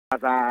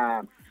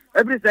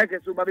every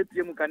second so baby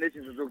PM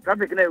connection so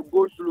traffic na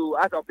go slow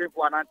as of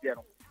people anantia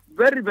no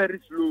very very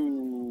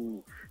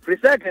slow free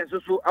second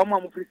so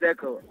amamu free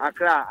circle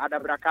Accra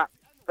Adabraka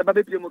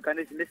baby PM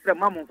connection Mr.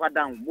 Mamu fa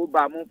down move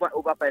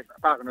overpass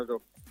park no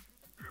so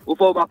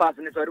overpass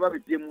ni so baby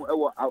PM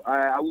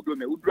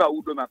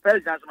awudome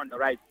first dance on the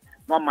right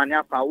one man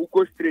ya fa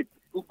Uko straight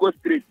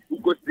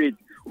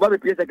baby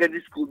PM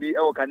secondary school be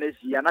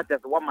connection and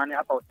that's one man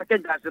ya fa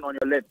second dance on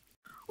your left.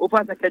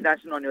 Open second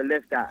junction on your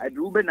left, I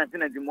do be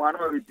nothing at the one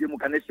with you,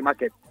 Kaneshi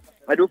Market.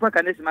 I do for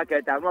Kaneshi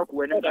Market, I'm not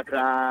when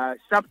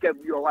sharp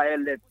kept your wire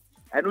left.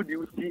 I know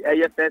you see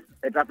AFS,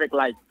 a traffic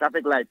light.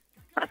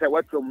 As I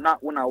work from now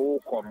when I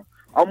walk on.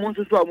 I'm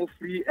also so I'm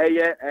free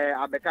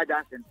a Becca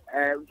Johnson.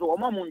 So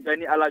I'm on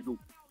Jenny Alaju.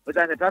 But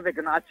as the traffic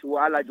and actual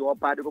Alaju or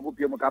part of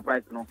Piomoka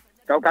price, no.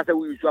 Calcasa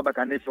will show back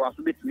and so I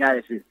me.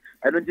 I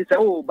don't say,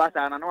 oh, but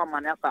I know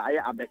Manafa,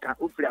 I Becca,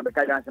 Ufri,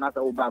 Becca Johnson, as a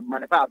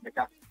Manafa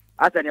Becca.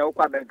 As an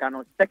Okoh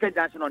Benkano, second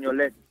junction on your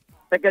left,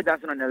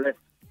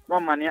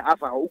 one money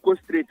after Uko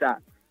Street,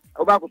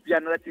 Obako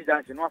Piano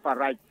junction, one for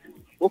right,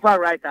 over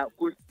right,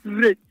 Uko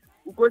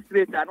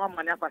Street, and one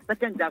money after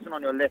second junction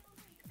on your left,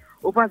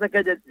 over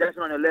second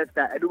junction on your left,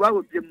 I do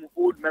about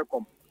old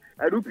Malcolm,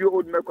 I do your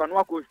old Malcolm,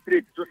 Wako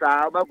Street, so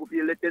Abako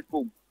Pia latest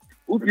phone,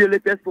 Upia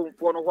latest phone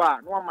for no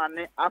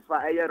money after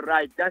a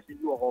right, just in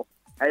your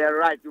a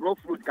right, raw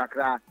fruit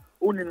kakra,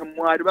 only no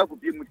more, Abako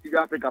Pia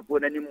Mutiga Africa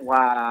for any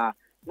more.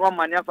 No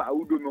money for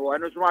Udumo,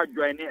 and no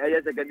joining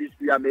a secondary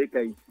school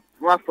American.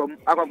 No from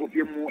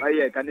Abagopimu,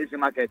 a Canadian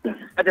market.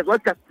 That is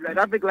what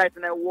traffic light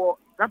in a war,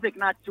 traffic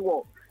not to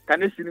war.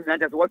 Can you see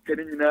that what can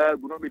you know?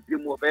 Good be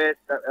more best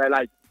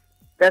light.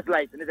 Best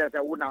light, and it is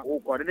a woman who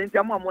called. And then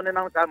Jamma Money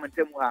now time and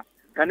Temua.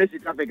 Can you see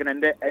traffic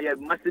and a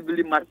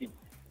massively massive?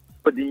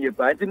 But the year,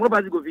 I think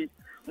nobody go be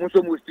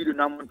Muso Mustido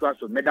Namun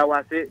Trasso,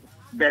 Medawase,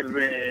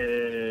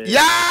 Bebre.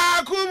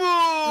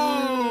 Yakubu!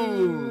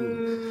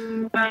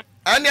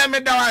 And I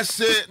made that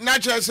say,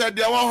 natural said,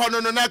 the one no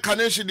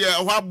Kaneshi, the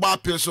what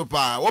bapil so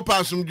far. What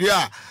passum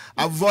dia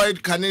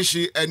avoid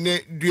Kaneshi and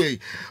day.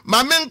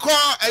 My men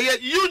call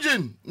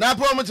Eugene. Now,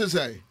 promise to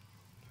say.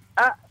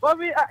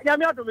 Bobby,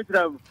 Yamia to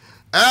them.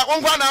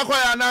 One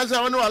acquire an answer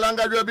on no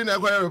longer you have been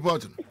acquired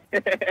reporting.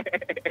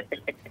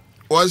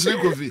 Was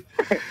it coffee?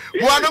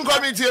 One don't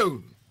come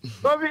you.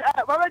 Bobby,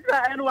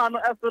 anyone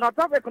else to not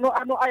topic no,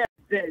 I know I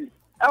am.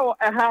 Oh,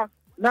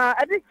 now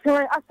I did say,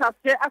 as I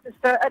say,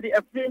 assistant at the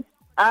appeal.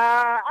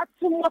 At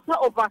some water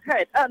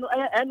overhead, and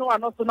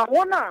one also not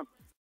one.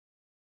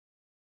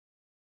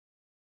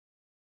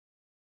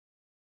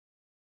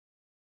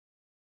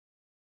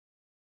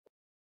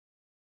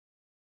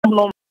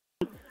 One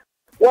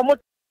more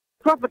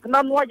traffic,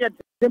 none why yet.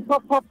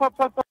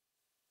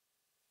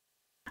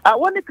 I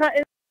want to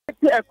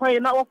get a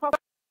coin now.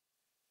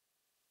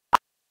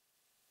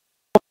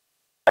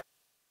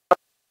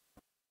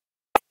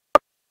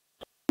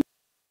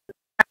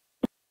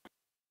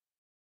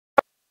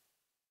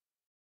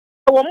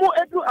 One more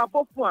edu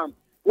above one.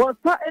 Was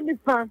there any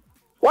fan?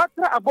 What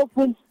above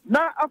him?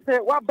 Now after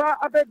Waba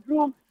a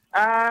bedroom,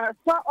 sir,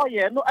 oh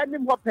yeah, no any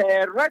more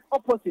right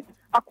opposite.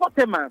 A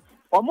quarterman.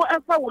 Or more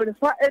answer will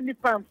sir any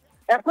fan.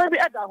 A private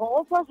at the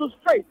also so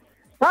straight.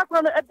 That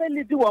one a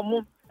belly do a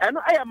moon. And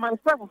I am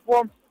myself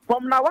from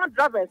now on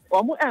drivers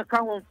or more and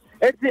come home.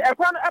 It's the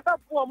equal at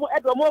more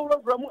at the more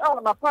room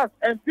on the past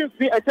and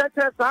 50 a church.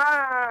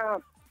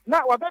 Now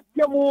I bet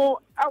you more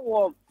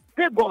our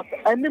big boss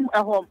and him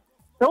at home.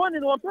 The one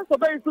in one place of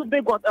very too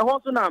big got a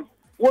horse now.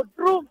 Would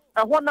prove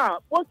a one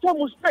now. What's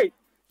almost straight?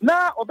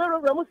 Now, Obero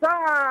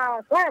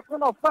Ramusa, so I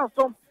can of fast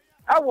some.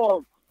 I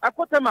will. I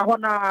put them a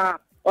hona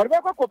or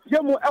never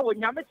copium. I will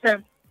yamit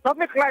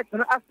traffic lights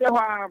and ask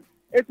them.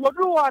 It will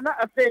do one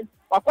a thing.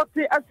 Or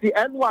 40 as the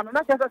N1 and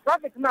that's a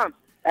traffic now.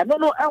 And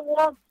no,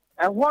 N1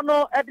 and one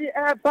at the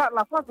air, but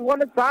la first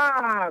one is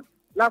fast.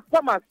 Last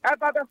summer, I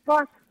got the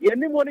fast.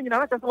 Any morning, and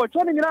I just was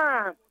turning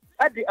around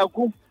at the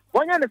Okoh.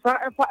 One year is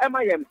for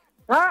MIM.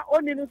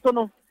 Only so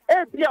no.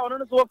 Be on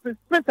the office,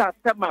 Printer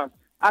Stepman.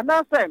 And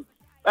now, Sam,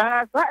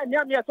 and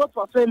Yamia thought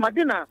for say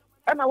Madina,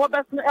 and I was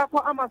best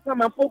airport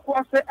Amazon and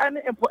Focus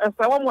any import and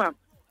someone.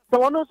 So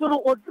one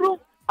also would drew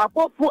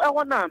about 4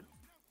 hours.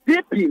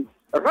 DP,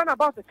 run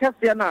about the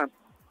Cassiana.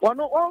 One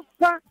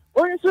also,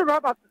 only to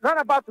run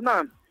about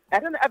now.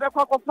 And then ever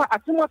call for a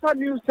Timothy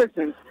news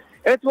station.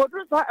 It will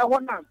do a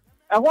one now.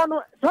 A one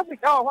traffic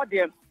hour, what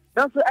dear.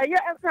 That's a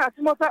year after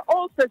Timothy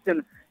old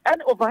station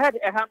and overhead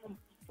a hand.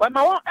 When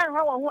my one and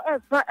how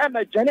else am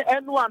a Jenny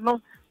and one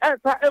no as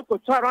I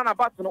could try run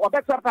about or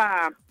better.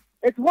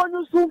 It's one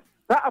you soon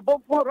that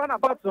above 4 run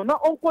about no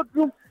uncle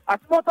room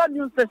at smaller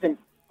news station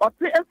or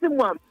 3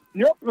 one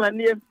no plan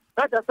name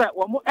that is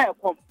one more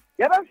aircom.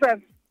 The other says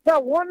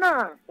that one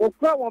or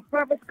one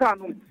private car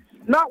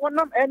not one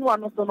and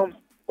one also no.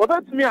 Or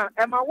that's me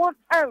and my one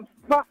else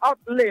far out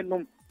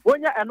lane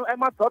when you and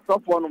Emma thoughts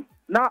of one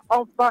now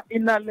offer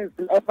in a list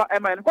for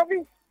Emma and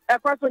coffee.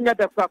 kwaso nya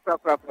da fra.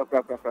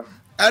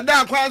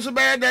 Eda kwaso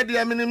be da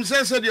de minim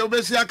se de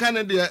obesi aka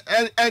ne de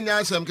enya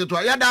asem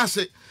ketwa ya da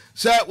se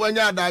se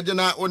wanya adaje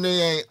na one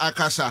yen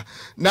akasa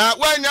na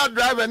wanya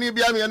driver ni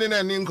bia me ne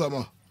na ni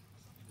nkomo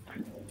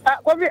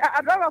Kobi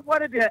driver for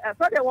de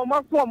so de wo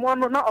mo so mo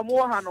no na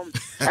omo ha no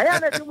aya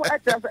na di mo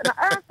echa na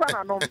asa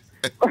na no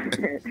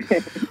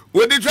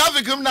with the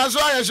traffic na so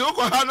ya so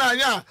ko ha na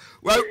anya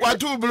wa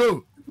two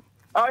bro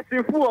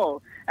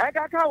sifu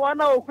ega ka wa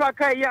na okura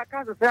ka ya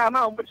ka se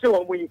na omo che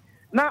wo mu yi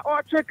na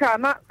o cheka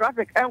na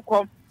traffic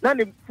enkom na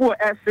ni fu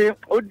ese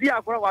odi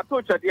agora wa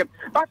to chede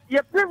but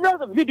your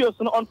previous videos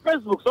on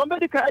Facebook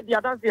somebody ka adi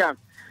adansia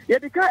ye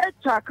di ka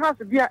echa cars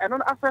bia eno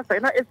access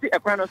na esi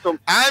ekwan no so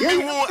I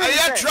mean who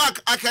a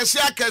truck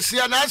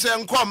akese na se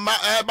enkom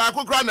ba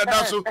kokura na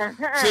da so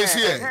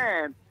sesi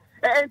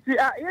enti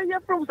ye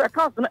from the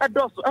cars na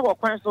edoso e wo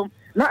kwan so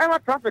na e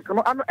traffic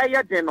no ano e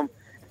ye den no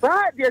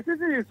sa the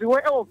citizens we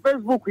e wo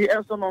Facebook yi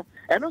enso no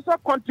eno so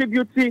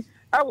contribute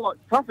our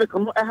traffic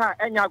no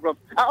enya group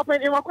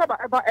open in wakwa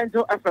ba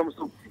Angel FM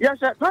so yes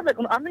traffic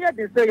no anu ya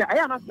dey say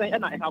I na say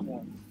na have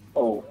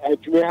oh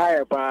it may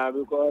higher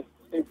because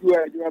if you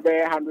are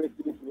 100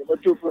 cities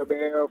but you for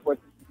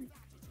 40 cities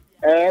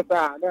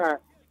na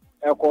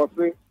e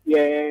course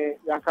yeah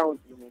account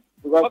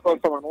because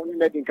someone only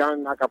letting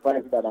can na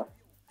price that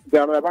they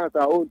are about to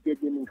own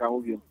taking can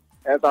obi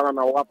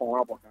na wa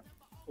pon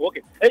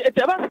okay it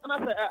about na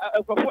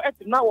for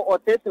now or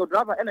test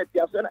driver and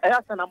so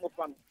na na mo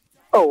fan.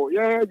 Oh,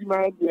 yeah, you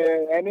might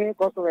any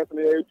customers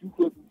too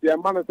close. The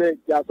man say,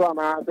 "Yeah, so I'm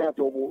answering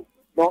to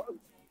no,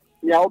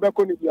 yeah, I'll be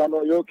calling you.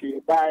 No,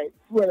 okay. By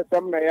 2 and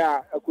 7,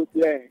 yeah, I could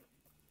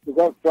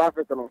because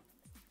traffic, no.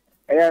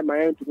 I my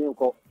end to me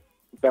call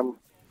them.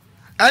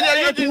 And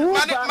you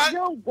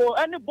go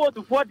any boat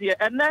for the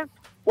and then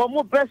one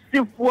more best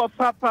for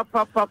papa.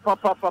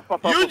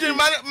 You do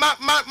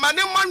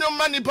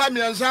money,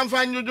 pay and some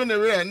fine you do the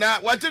rear.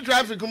 Now, what the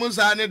traffic comes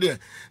on there?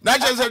 That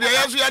just the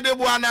yes, we are the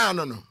one.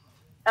 No.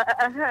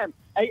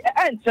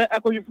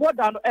 Before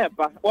down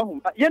ever.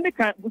 Yenny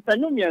can't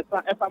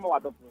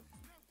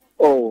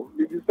oh,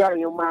 you design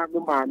your man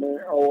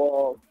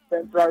or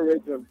central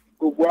region,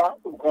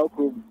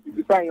 Okoh, you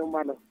design your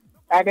man.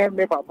 I name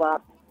me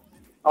papa,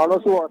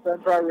 also a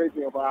central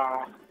region.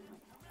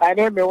 I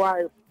name my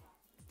wife,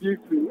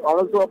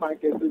 also my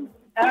cousin.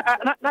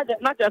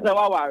 Not just a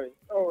worry.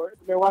 Oh,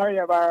 the worry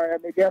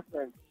about my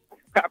girlfriend.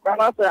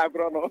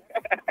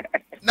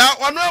 Now,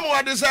 one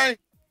more design.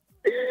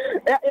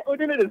 What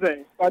did you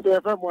say? But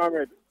you from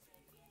Mohammed.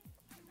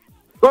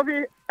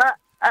 Kofi,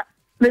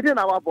 lady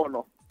na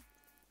wabono.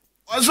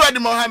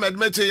 Oswald Mohammed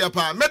mete ya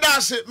pa.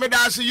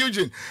 Medasi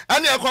Eugene.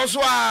 Ani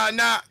akoso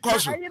na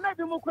koso. You know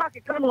the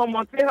mukwaki kan on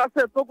Monte has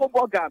said Togo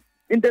Burger.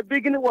 In the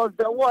beginning was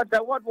the word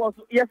was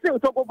yes,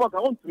 Togo Burger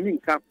on to me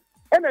come.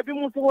 And a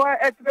bimu so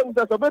extra with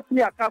us about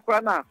me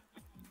akakra na.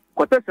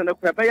 Quotation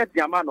of Pepaya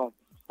Diamano.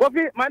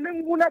 Kofi, my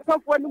name will not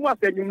come for any more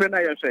than you may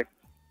not say.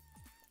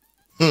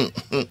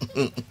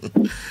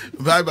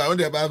 Bye bye.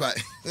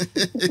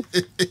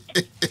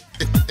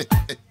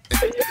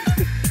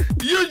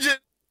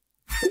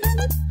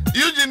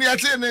 Eugene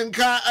yate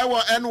nka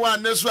ewo N1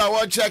 neso a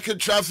wo check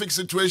traffic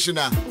situation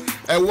a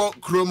ewo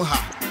krom ha.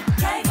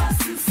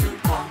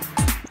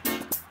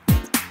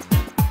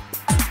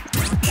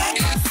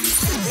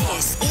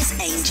 This is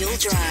Angel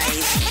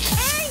Drive.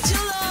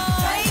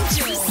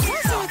 Angel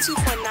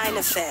 102.9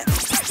 FM.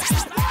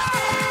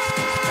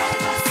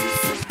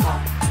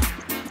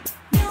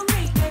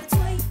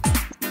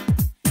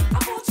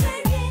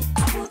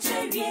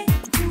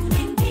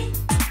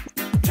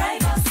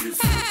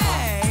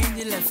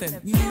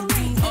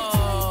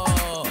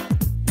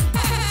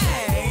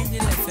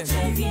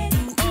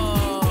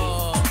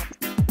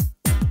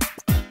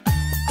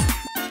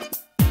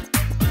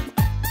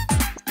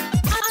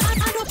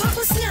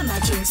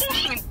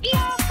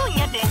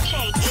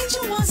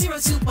 Angel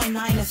 102.9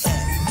 FM.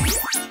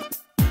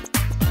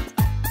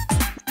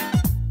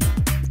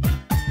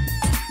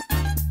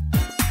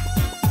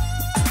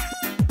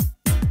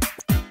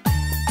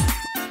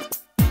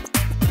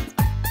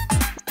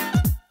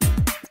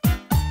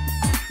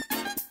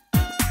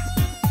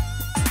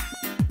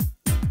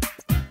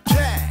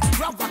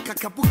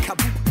 Kabu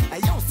kabu, I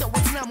say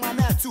what's now man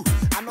too.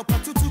 I know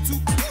patu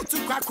tu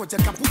crack or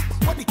jakabu.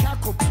 What the car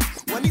could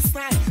when it's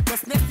fine,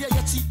 that's next year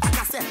yachi.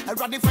 I say I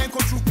rather find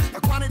control.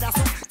 A quantity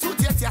that's 2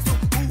 years so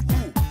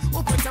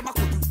open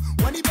tobacco.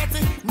 When he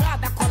betting, now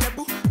that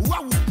callable.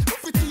 Wow,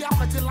 50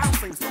 hours to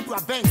laughing, no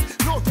grab banks,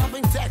 no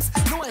driving text,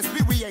 no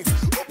experience.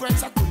 Open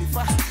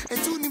Chakunifa,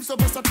 and 2 names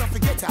of a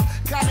trafficator.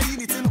 Kind of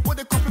unit in what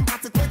the coping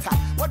party quitter.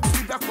 What does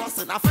he back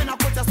crossing? I find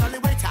out what just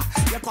elevator.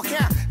 Your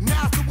cocker,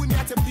 now to win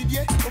at a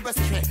video,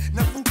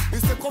 Nafu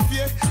is the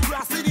coffee,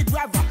 grass city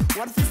driver,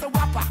 one fist a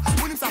whopper,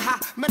 when it's a ha,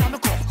 man on the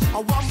call. I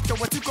want to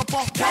what you go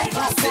for.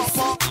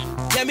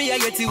 Yeah, me, I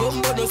get you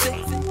on board.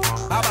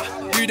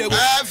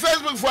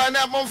 Facebook for an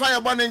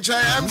bonfire bonning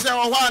chair. I'm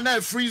saying, one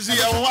night freezy,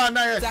 one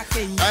night.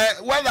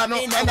 Whether no,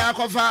 and I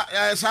cover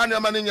Sanya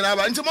Manning in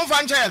our into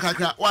Monfan chair.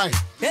 Why?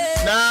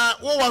 Now,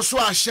 what was so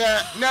I share?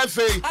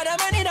 Nefe,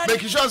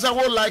 making sure I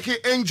will like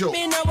it, Angel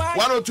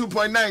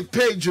 102.9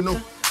 page, you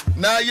know.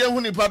 Now, you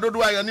pado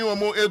do I knew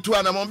more to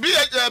an among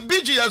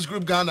BGS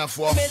group Ghana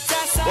for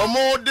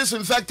more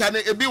disinfectant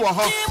a be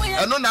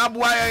and no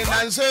abway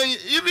and saying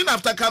even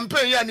after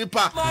campaign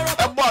Yanipa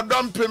about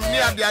dumping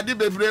near the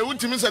Adibe,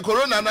 which means a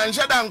corona and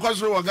shut down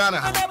Cosro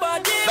Ghana.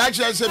 That's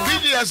just a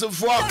BGS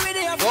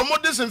for more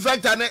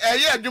disinfectant a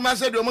year. You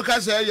must say, you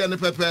must say, and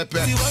pepe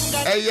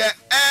a year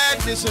air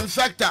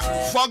disinfector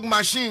fog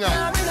machine.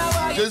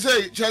 Just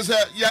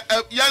a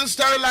young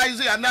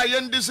sterilizing and now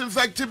young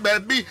disinfecting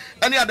baby.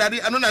 Any other,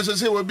 I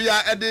say will be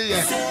a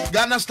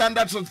Ghana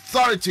Standards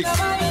Authority.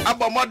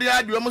 About more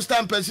than you must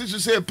stand to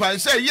say,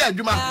 yeah,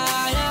 Juma.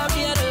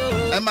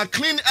 And my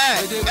clean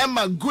air and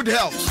my good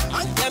health.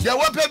 There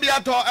will pay me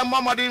at all and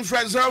Mama in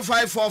friend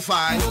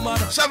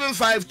 0545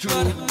 752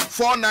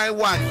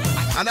 491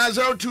 and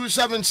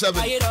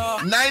 0277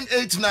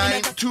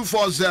 989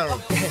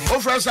 240.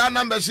 Offers our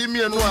numbers in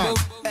me and one.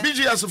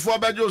 BGS for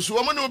Bajos,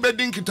 woman who be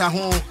dinky to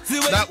home.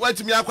 That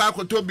wet me aqua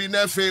to be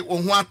nefe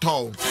or what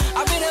all.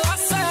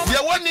 The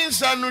one in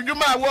San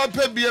Juma will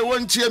pay be a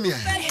one champion.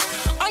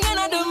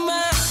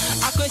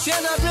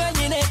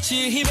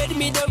 He made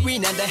me the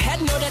winner, the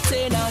head no the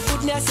trainer,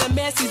 goodness and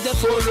mercy the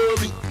follow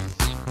me.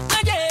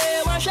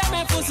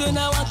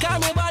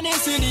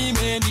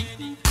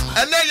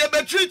 And then you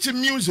be treating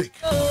music.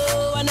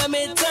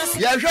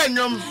 Yeah,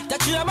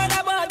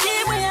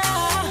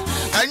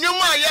 and you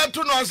might have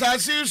to know as I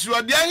see you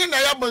are there in a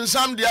yabon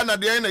some the other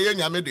day in a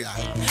young media.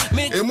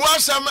 It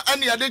was some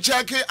any other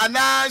check, and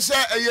I say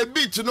a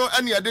bit to know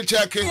any other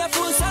check.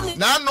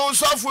 Now, no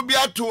soft will be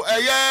up to a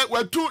year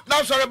where two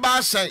now sorry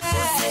about say.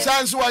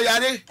 Sans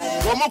Wayare,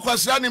 Womoko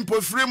standing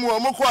for free,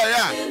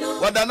 Womokoya,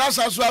 what the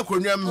Nasa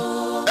Swakunyam,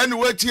 and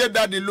wait here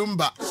that the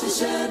Lumba.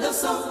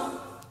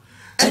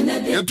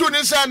 You two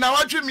inside now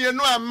watching me and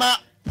no ama.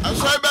 I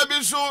saw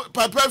baby so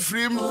papa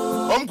free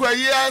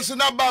years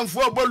and a band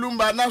for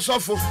Bolumba, now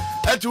suffer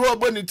at your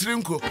bonny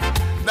trinko.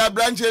 Now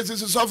branches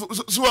is so who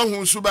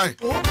subai.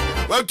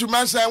 Well, to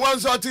my son,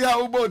 once or two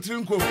how about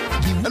trinko,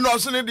 and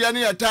also the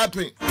any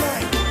tapping.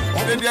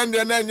 And then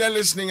the name you're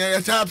listening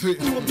and tapping.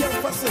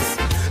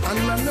 And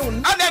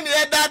then you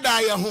had that.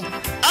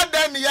 And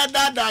then you had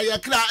that.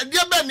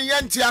 You're Benny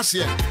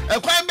Antiasia. A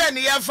quite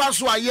Benny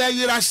Fast why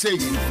ye say.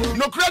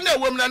 No crane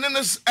woman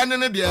and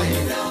in a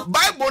day.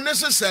 Bible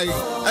necessary.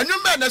 And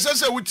you men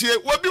necessary with you.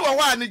 What do I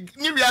want?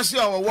 New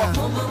Yasia or what?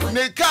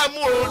 They come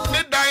more,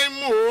 they die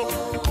more.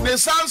 The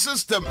sound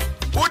system.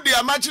 Would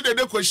the match the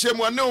day question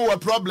one no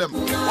problem.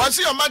 Was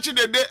he a match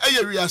the day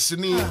area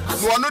sini?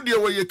 No one know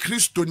where you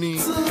Christoni.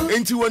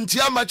 Into one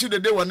tia match the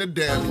day one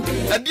day.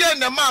 At the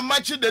end, the man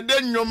match the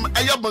day nyom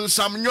ayabon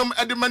sam nyom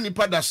edimani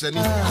padaseni.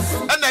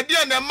 And at the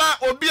end, the man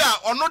obia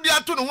or no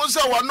dia to no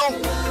say one no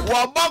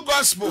wa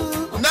gospel.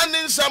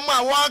 None some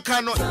one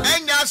cano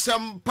enya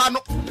some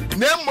pano.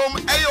 Nemom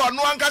ayo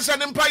no ankasa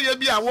ne mpa ye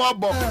bia wo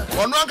bo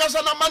ono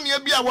ankasa na mane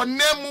bia wo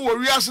nemu wo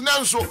wiase na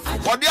nso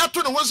wo de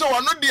ato ne ho se wo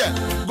no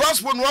de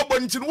gospel no obo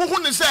nti wo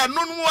hu ne se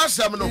no no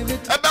asem no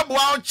ebebo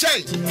a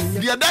chei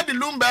de daddy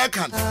lumba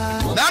kan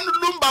na no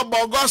lumba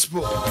bo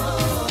gospel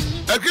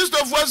e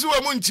Christopher asi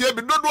wo mu ntie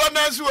bi dodo na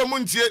asi wo mu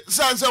ntie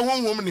sanse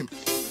honhom nim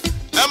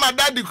e ma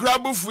daddy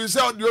krabu fu se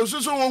de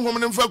osusu honhom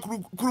nim fa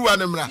kuruwa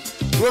ne mra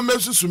wo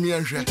mesusu mi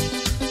enhwe.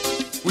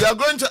 We are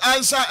going to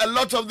answer a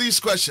lot of these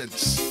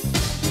questions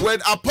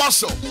with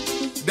Apostle,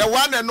 the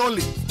one and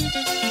only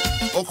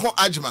Okoh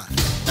Agyemang.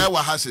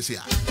 Ewa hasis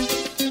here.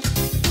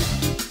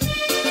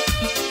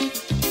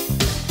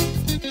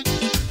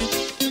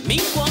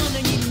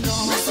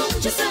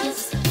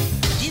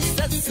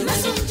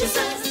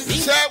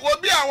 Say, will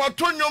be our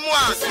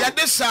Tonyomoa,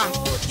 Yadisa.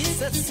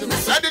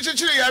 I did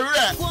you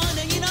read.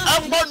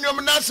 I'm born your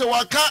Nasa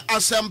Waka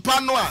as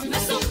Sempanoa.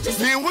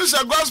 The who's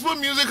a gospel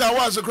music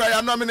awards a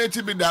cry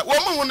nominated be that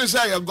woman who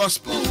say a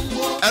gospel.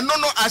 And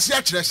no, as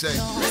yet say.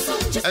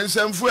 And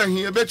some for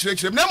here, bet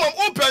you. Now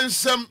open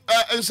some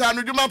and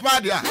San Juma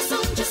Padia.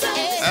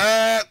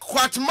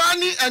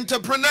 Quatmani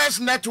Entrepreneurs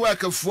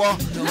Network of four.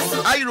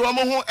 I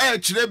Romo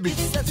H.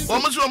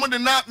 Almost woman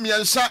did not me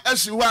and Sa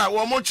Siwa,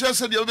 or more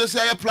chest the other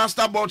say a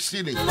plasterboard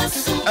ceiling.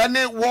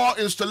 Any wall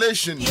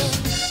installation.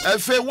 A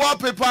fair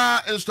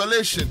wallpaper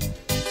installation.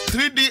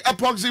 3D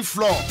epoxy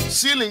floor,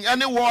 ceiling,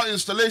 any wall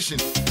installation,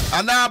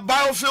 and now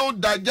biofuel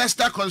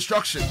digester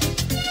construction.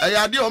 I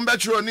had the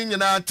Metro in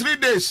 3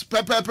 days,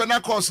 pepper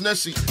course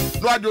Nessie.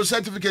 No idea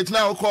certificate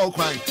now call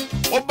crying.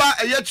 Oba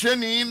a yet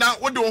training now,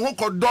 what do you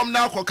call dom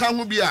now for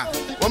Kamubia?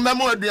 One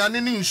memory the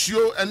Anini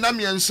show and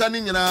Nami and Sunny,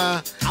 baby,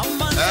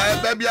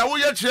 I will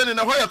yet training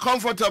a way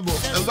comfortable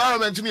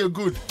environment to me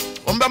good.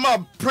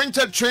 Ombema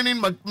printed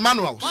training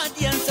manuals.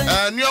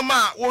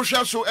 Nioma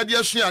wosha so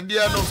ediasua de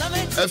no.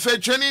 Efe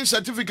training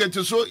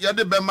certificate so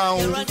yade bema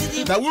wo.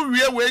 Na wo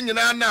wie we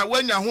nyina na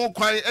wanya ho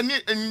kwan eni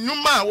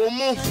nnwuma wo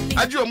mu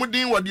age wo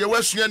din wo de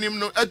wasua nim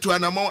no atu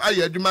anamo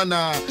aye adwuma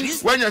na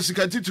wanya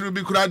sika titiri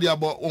bi kura de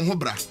abo wo ho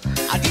bra.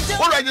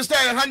 We register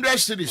 100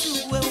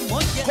 cities.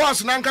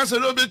 Course nanka se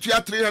lo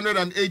betua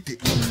 380.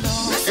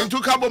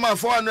 Into Kaboma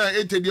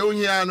 480 the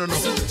ohia no.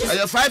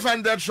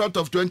 500 short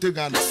of 20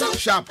 Ghana.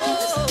 Sharp.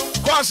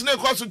 Course ne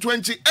course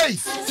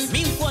 28th.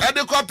 At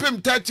the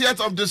copim 30th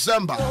of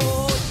December.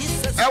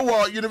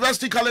 Our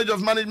University College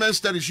of Management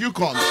Studies,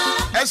 UCOM,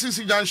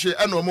 SCC Janshi,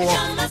 and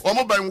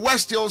Omo by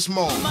West Hills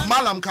Mall,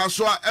 Malam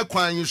Kaswa,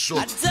 Ekwan Yuso.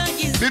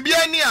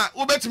 Bibiania,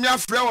 Ubetimia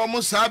Frew,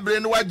 almost Sabre,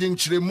 and Wading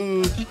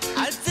Chrimu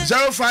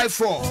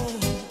 054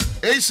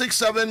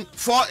 867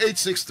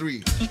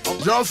 4863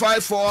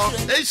 054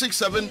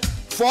 867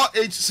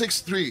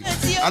 4863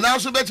 and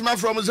also bet me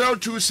from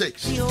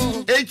 026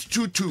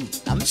 822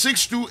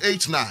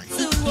 6289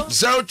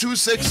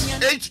 026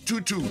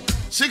 822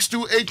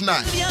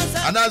 6289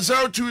 and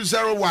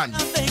 0201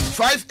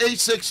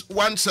 586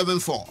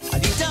 174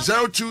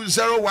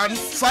 0201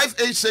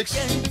 586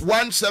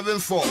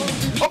 174.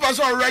 Hope as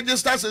well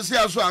register says here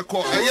as well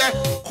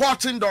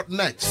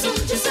quarten.net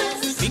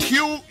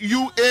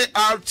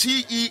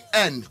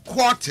QUARTEN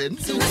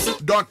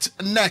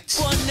quarten.net.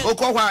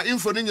 Okoh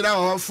info ni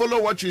nyina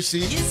follow what you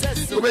see.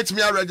 You bet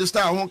me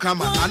register home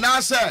come and I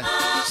say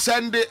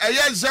send the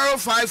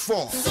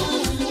 054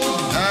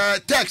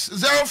 text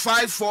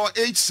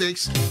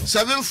 05486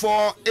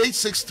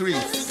 74863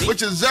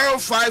 which is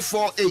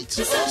 0548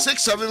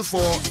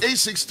 674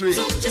 863.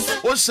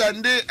 O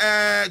send the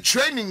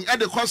training at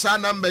the course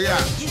number ya.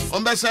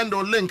 On be send the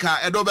link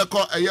at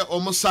obeko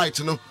almost site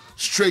no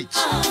straight.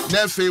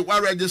 Nefe wa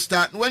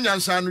register when you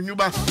sign the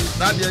nuba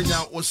na dey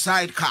nya o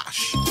side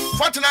cash.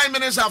 49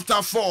 minutes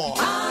after 4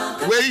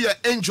 where your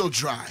Angel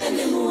Drive.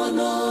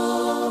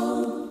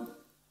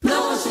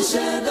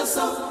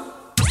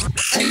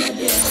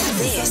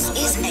 This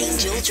is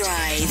Angel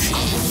Drive.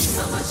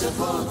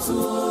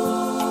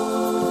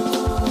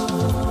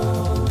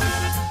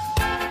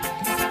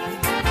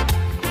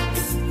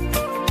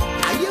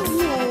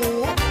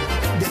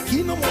 The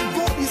kingdom of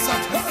God is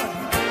at hand.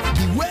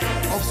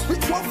 Beware of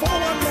spiritual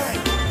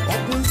 419.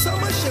 Open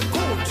summer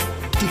shekot.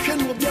 Tifen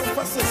will be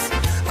emphasis.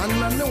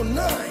 And I know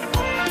 9.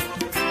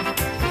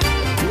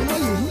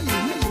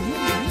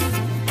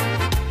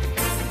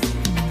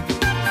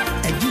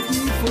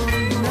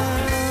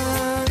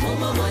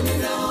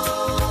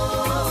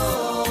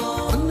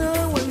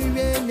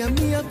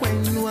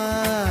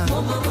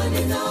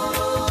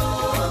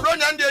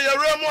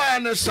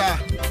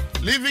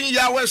 Living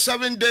Yahweh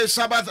 7-day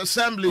Sabbath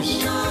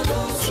assemblies.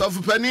 So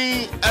for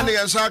Penny and the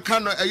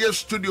Yazakano a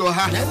studio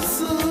ha.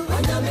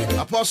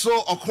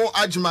 Apostle Okoh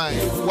Agyemang.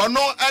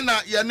 Wano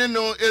ana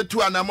yanino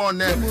etu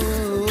anamone.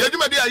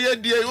 Yedimadi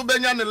ayedie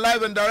ubenya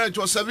live and direct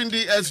or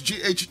 7DS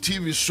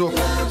GHTV show.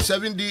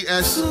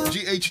 7DS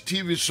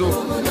GHTV show.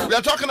 We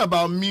are talking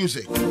about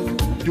music.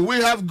 Do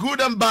we have good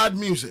and bad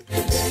music?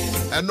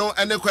 And no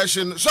any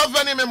question. So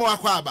any memo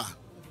akwaba.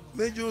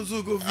 And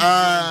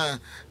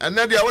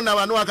then the one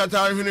I know I can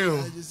tell you. I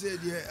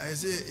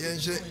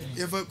say,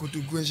 ever go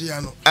to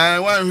Guiano. I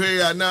want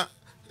here now.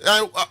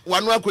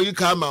 One work you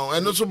come out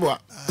and no so.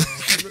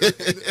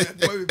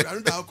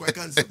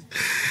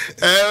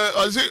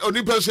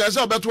 Only person I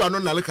saw better one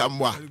on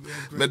Nalakamwa.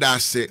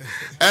 Medase.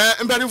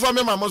 And penny for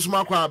me, my most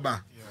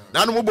maquaba.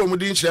 Now, no more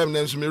within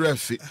chairman's me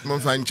refi,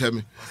 Monfine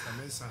Chemi.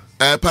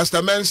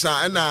 Pastor Mensa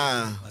and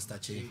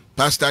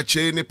Pastor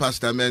Cheney,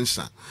 Pastor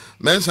Mensa.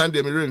 Mensa and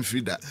the Mirin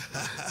feeder.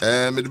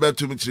 Medbet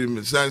to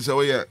me, Sans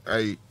away.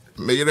 I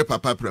may a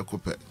papa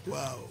precope.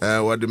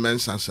 Wow. What the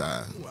Mensa,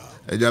 sir.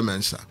 A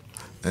Mensa.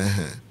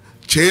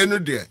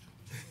 Chain, dear.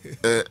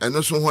 And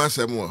also once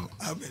more.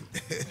 Amen.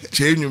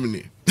 Chain you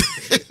me.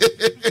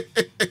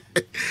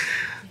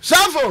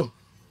 Safo.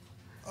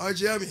 Oh,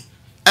 Jamie.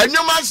 And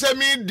you must say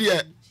me,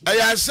 dear. I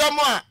have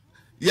someone.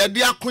 Ya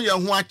dia kunya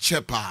ho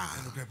achepa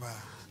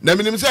na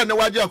minim say na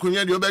waje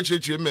akunya de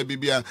obecheche me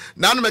bibia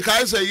na no me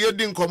kai say ye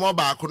di nkomo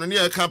ba akono ne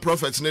ye ka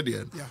prophet ne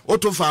de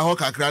oto fa ho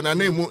kakra na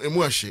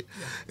emu ahye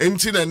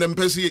enti na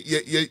mpese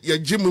ye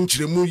gimu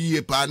nkyeremu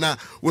yie pa na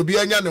obi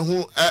anya ne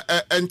ho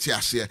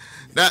entiase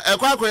na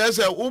ekwa akoya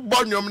say wo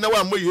bonnwom na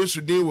wa mo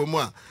Yesu din wo mu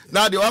a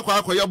na de wakwa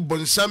akoya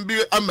bonsam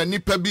bi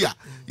amanipa bi a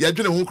ye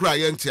dwene ho kura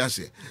ye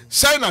entiase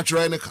say na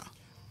twerɛ ne ka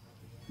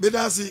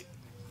bedasi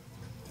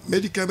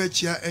medical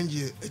bechia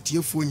enje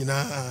etiefo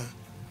nyina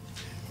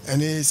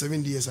ene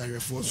 7 years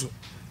arefo so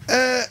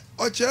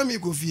ochemi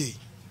go fie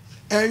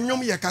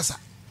enwom ye kasa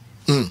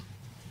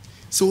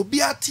so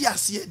obi ate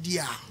ase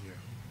dia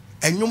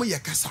enwom ye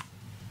kasa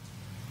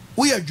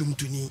wo ya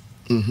dwumtuni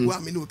wo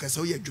amene wo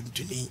kasa wo ya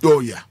dwumtuni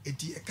oh yeah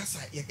eti ye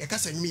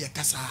kasa enwom ye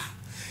kasa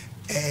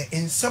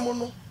ensemo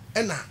no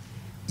ena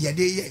ye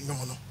de ye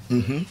enwom no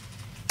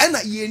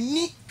ena ye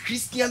ni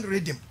Christian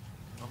rhythm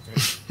okay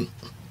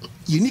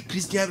ye ni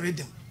Christian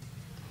rhythm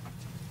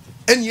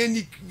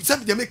any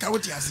some they make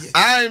out here.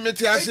 I met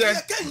you.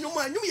 Can you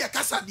man, you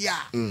kasa dia.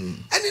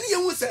 And then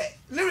you will say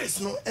lyrics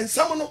no and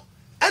someone no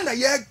and a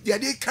year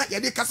they can't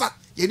ye kasa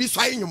ye di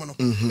swai nyum no.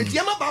 It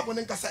yama Bible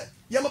nen kasa.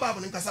 Yama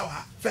Bible nen kasa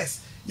wa first.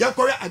 Ya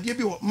Korea adie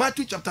bi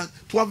Matthew chapter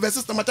 12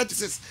 verses number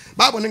 36.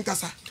 Bible nen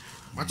kasa.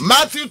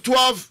 Matthew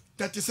 12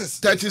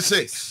 36.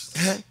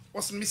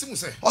 Was missing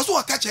say. Also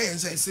a catch and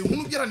say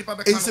Munu bi ani pa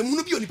beka. and say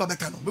munu bi oni pa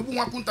beka no. Bebu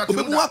wa kunta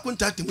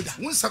temuda.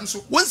 Won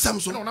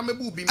samso. No na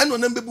mebu bi. Ano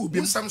na mebu bi.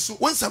 Won samso.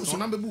 No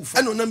na mebu fo.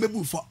 Ano na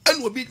mebu fo.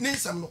 Ano obi ne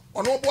nsam no.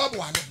 Ono bo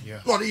abo ano.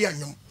 No de ye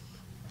nwom.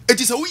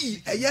 Eti say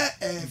we eye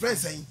friend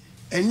say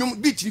enwom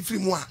bi tiri free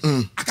mu a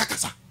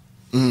akakasa.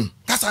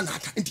 Kasa na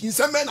aka. Enti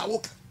nsam me na wo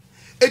ka.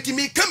 Eti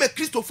me come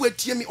Christopher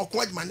etie me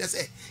Okoh Agyemang na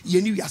say ye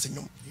ni wi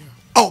asenyom.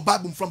 Oh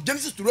Bible from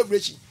Genesis to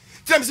Revelation.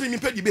 Tell me say me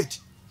pay debate.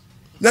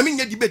 Na me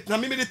debate na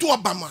me de to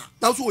obama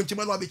na so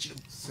wonchima no abechire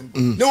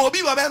na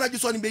obi ba na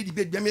jiso ni be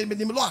debate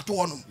me lo ato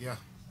ono yeah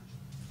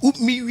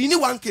me we ni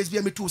one case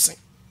be me to sen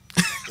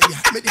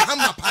me de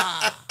hammer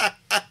pa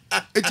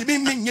eti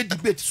me nye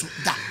debate so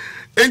da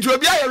enti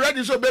obi are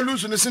ready so be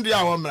lose ne sin dia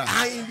awomra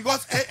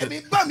because me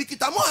ba me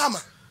kita mo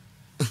hammer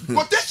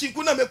quotation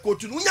kuna me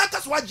quote no nya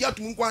taso agi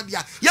atum nko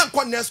dia ye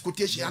nko next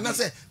quotation ana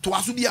say to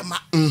aso bi ma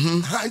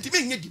enti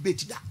me nye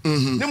debate da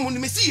ne mo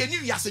me see ye ni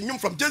wiase nyom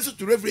from Genesis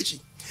to Revelation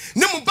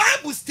ne mo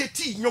Bible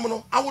state nyom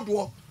no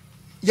awodo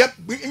ye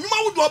nyom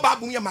awodo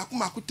Bible ye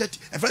mako 30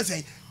 e friend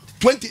say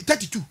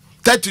 32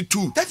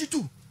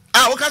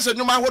 ah wo ka say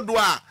nyom awodo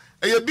a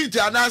e beat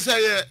ana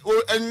say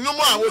nyom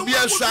a obi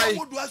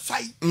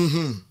asai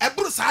e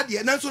buru sa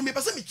de na so me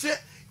pese me kire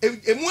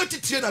emu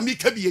atitire na me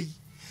ka bi yi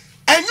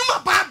enyuma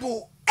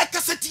Bible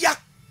ekasetia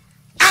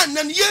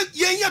anan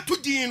ye to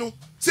din no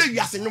say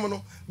wiase nyom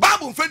no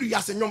Bible mfa du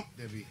wiase nyom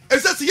e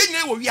say se ye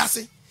nyina wo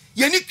wiase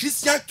ye ni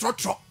Christian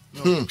trotro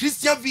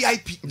Christian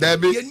VIP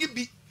ye ni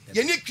bi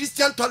ye ni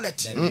Christian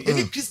toilet ye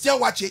ni Christian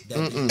watch e ti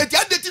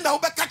adeti na wo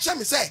be ka che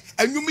me say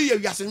enyum ye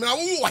wiase na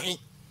wo he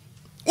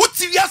wo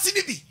ti wiase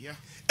ni bi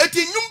e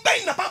ti nyum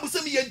ben na Bible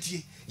say me ye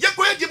ntie ye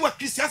ko ye bo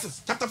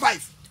Ecclesiastes chapter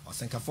 5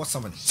 Osenka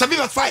 4:7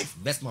 7:5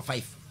 best my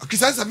 5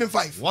 Ecclesiastes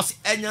 7:5 was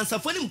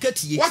enyansafo nim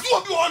katie what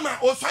you be on na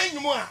o swan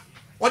nyum a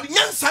o de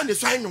nyansa ne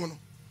swan nyum no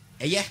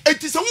eye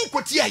eti se wo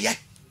koti eye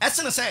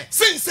esene say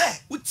sin say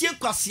utie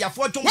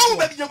kwasiafo dwom wo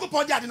ba bi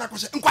Nyankopɔn de ade na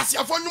kwose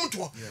nkwasiafo nyum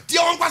to tie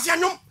on kwasia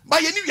nyum ba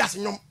ye ni wiase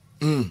nyum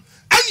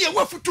ani e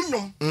wafutu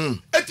nyum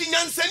eti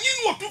nyansani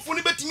no otufo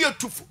ne betimi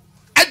atufo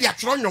ade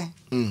atro nyum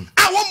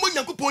a wo mo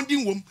Nyankopɔn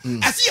din wom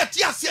ase ye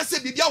tie ase ase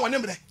bibia wo ne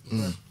mre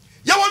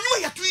ya wo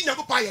nyum ya tu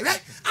Nyankopɔn ye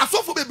re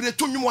asofo bebre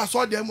to nyum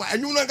aso de mu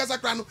anyum no nkasa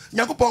kra no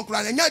Nyankopɔn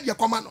kra na nya de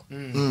koma no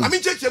ami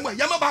cheche mu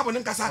ya ma Bible ne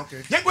nkasa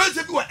ye go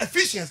se bi wa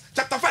Ephesians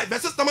chapter 5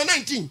 verses number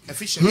 19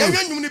 Ephesians ya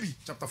nyum ne bi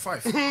chapter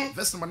 5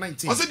 verse number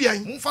 19 o se bi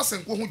an mumfa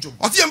senko ho jom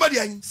o se yamba de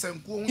an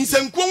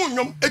senko ho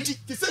nyum eti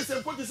ti se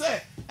senko ti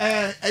se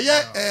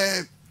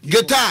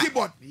guitar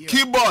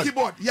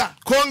keyboard yeah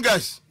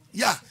congas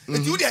yeah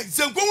eti wo de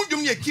senko ho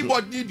nyum ye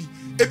keyboard ni bi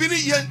ebi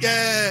ni ye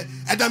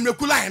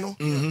adamreku line no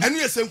enu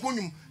ye senko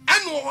nyum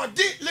anu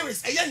odi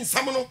lyrics eye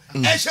nsam no e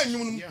hye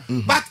nyum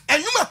no but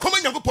enyum akoma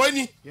Nyankopɔn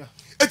ni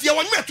eti ye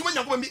wonyum atuma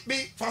Nyankopɔn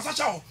bi fansa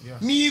cha ho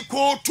mi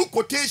ko to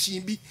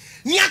quotation bi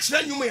ni a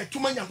kire nyum ye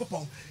tuma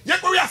Nyankopɔn ye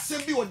ko we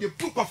asem bi on the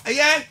book of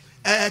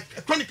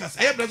Chronicles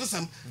verse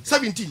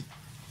 17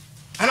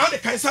 and all the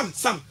kind Psalm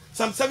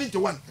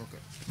 71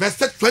 verse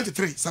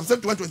 23 Psalm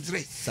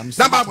 71:23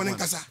 na Bible ne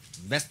nkasa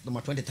verse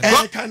number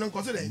 23 kind of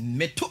consider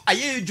metu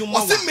aye dwom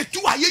wa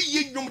metu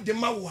aye dwom de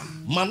mawa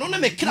mano na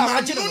me kra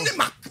agye no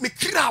me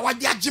kra wa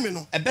de agye me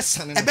no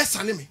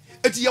ebesane me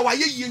eti ye wa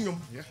aye dwom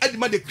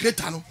edima the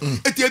creator no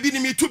eti ebi ni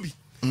me to bi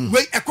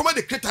we ekoma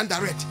the creator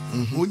direct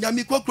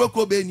onyami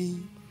kokroko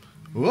beni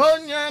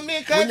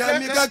onyami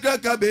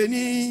kakaka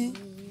beni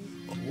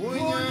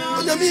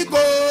onyami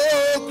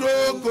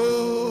kokroko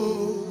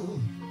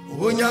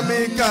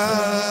onyami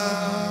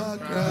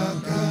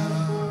kakaka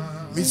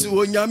misi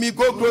onyami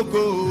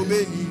kokroko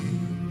beni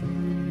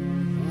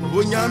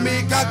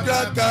onyami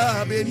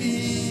kakaka beni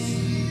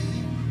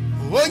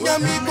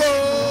onyami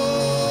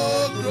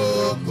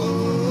kokroko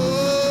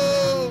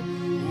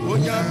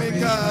onyami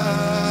kakaka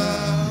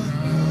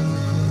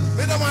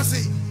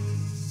bedamasi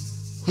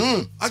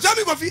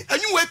Ajami Kofi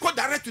and you wake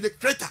direct to the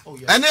creator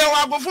and then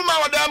wa go fuma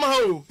wadam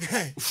ho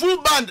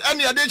full band and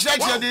ya dey church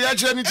ya dey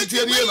actually ni titi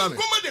eni na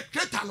come the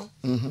creator no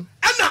and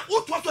na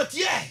oto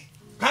tie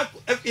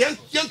yan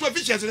to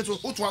Ephesians so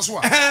oto so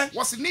a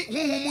was ni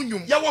honhom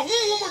nyum ya wo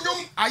honhom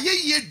nyum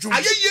ayeye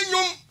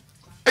nyum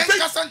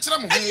kasa nkyere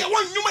mo and ya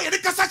won nyum ya de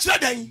kasa kyere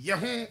dan ye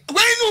ho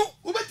we no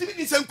ubetimi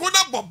ni senko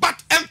na bo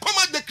but and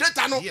come the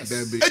creator no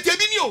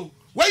etebi ni o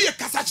we ye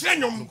kasa kyere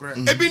nyum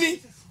ebi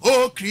ni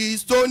o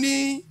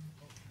Kristoni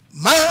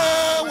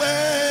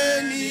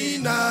maweni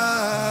na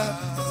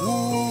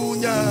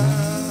unya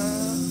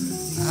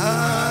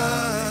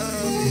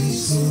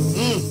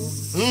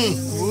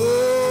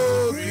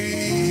oh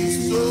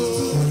Kristo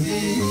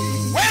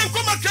when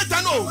come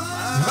Cretano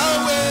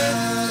mawe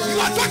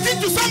you are talking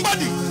to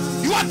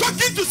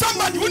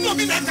somebody when you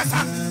be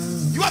nakasa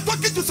you You are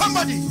talking to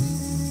somebody.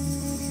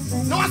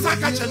 No one's a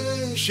catcher.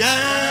 You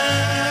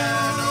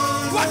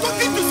are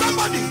talking to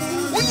somebody.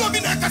 When you have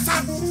been a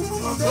casa.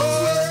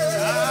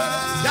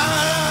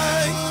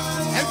 Die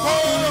and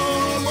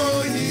come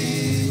on.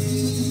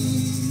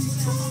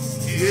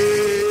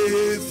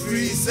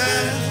 Every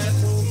set.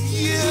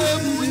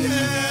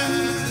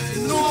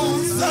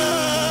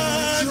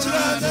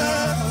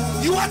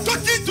 You are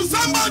talking to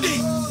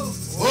somebody.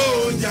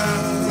 Oh,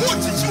 yeah. What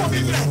did you be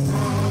like?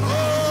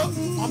 Oh,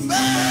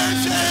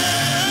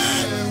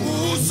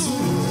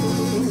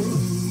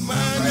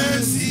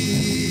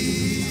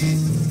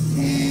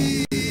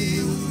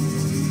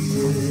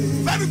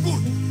 very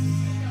good.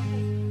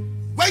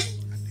 Wait,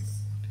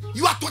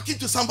 you are talking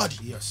to somebody.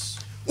 Yes.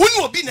 When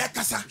you be near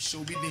Casa,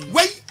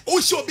 wait,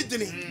 oh, she'll be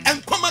doing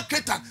and come a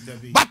creator.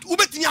 But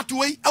Ubetinia to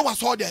way, I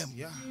was all them.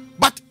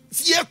 But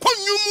see a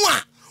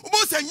conuma,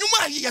 almost a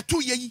numa here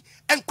 2 years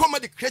and come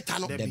at the creator.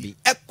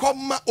 A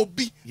comma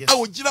obi,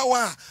 our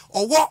Jirawa,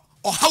 or what,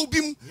 or how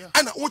bim,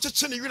 and I watch a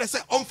channel you say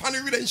on funny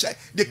relationship,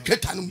 the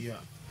creator.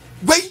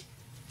 Wait,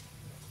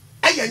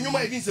 I knew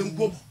my reason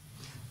go.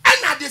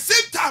 And at the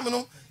same time,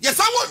 no, yes,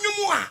 I want you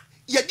more.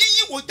 You did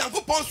you with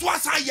Danko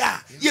Ponswasa,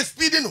 yes,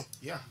 speeding.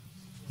 Yeah.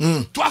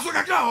 Twas what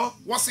I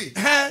was it?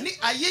 Ni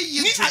aye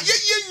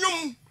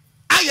yum.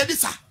 Aye,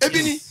 this,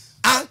 Ebony.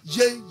 Aye,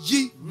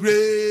 ye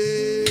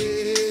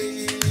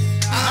re.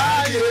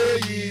 Aye,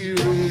 ye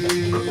re.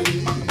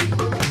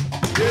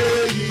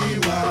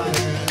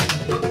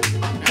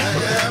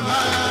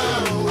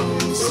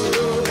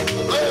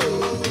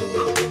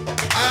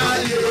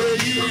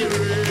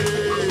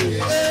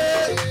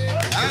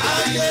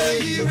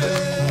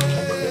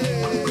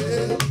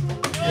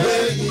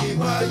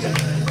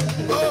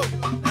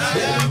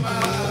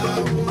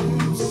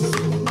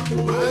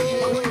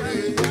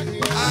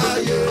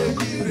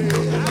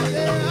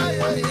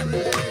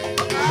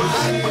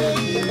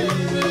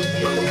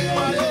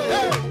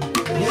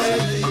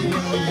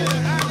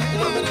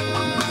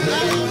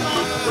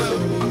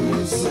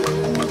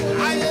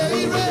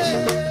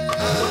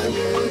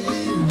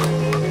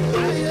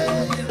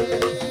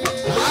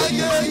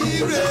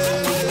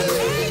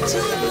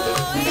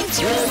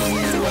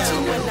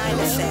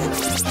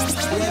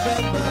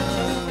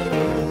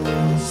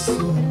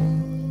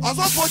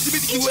 Also,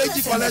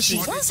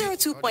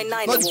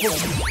 102.9.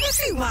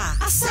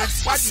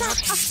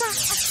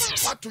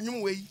 What to you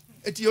way?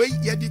 At you,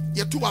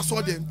 you two are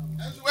saw them.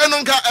 When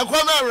Uncle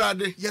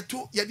Aquamarade, you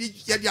two, you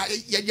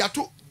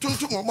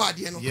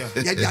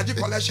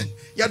collection.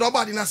 You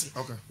nobody nothing.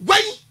 Okay.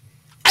 When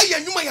I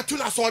knew my two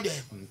saw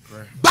them.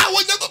 But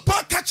when you go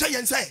catch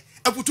and say,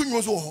 I put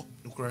you so.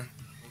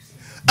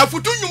 I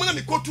put you when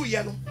I go to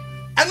yellow.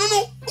 I don't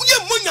know, we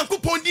are money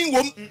pointing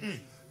woman.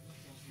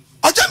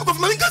 I jump of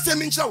Malinka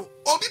Semincho,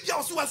 or be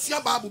also a Sia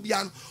Babu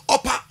Bian,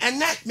 Opa and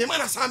Night, my man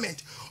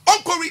assignment.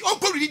 Uncle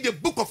read the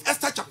book of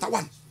Esther chapter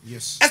 1.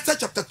 Yes. Esther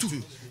chapter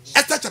 2.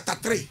 Esther chapter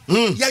 3.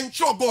 Yan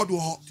sure God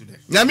will today.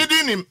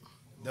 Yamidinim.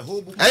 The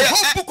whole book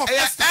of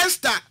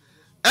Esther.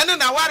 And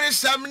then I want to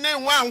summon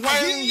one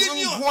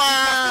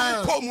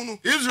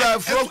Israel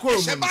for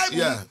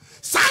yeah.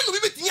 Son, we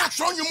be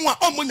shown you more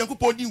on when you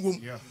go in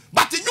room.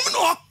 But you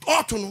know,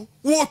 autumn,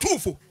 war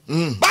twofold.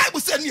 Bible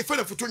said me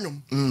fellow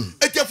futunium.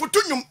 At your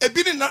futunium, a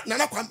bidding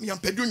Nanaquam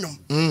pedunium.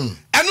 And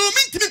no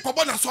mean to be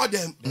Cobona saw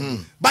them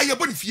by your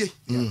body fear.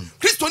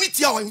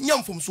 Christianity and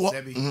young from swap.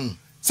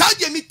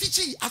 Sadia me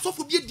teaching as of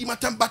be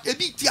dimatan, but a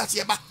bit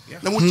tiasiaba.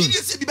 Now, what you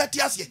say be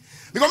batiasia?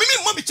 Because me,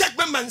 mommy check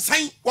man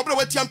sign what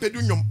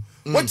pedunium.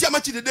 What you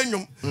much the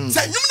denim?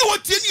 Say, you know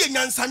what Tian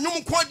and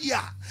Sanum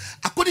Quadia.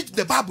 According to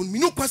the Bible, me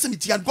no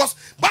quantity and goes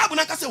Bible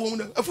like I say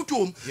woman, a foot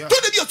home.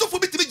 Don't be so for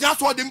me to be just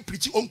what them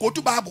preaching on go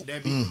to Bible.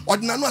 Or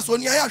Nana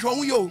Sonia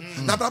show you.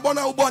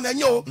 Nabrabona born and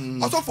yo,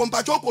 also from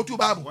Pachoco to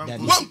Bible.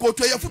 One go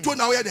to a foot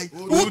now a day.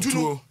 Who to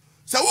know?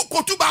 So who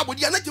go to Bible,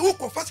 the another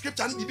who first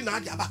scripture and be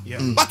Nadiaba.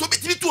 But to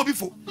be two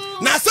before.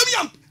 Now, some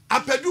young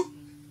Apedu,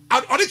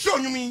 I'll show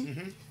you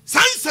mean.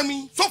 Science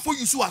me, so for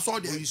you saw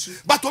there.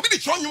 But to be the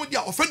strong you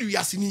are offended, you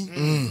are seeing.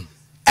 And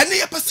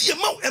they perceive a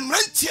mouth and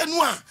rantier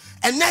noir.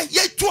 And now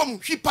yet to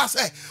she pass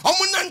a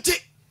omonante.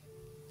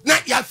 Now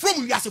you are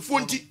from you as a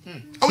 40.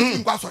 I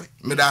was sorry.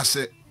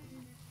 Medase.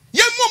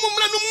 Young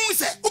woman,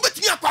 say, Ubet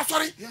me a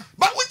sorry.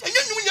 But what a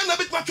young woman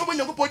bit much over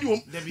your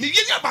podium. You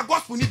get about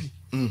gospel.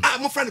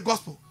 I'm a friend of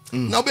gospel.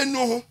 Now, Ben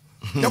no.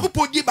 You go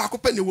put you back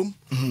up in the womb.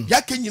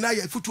 Yakin, you know,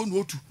 your foot on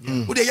water.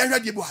 Would a young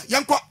ready boy,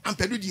 young cock and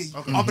pedudi,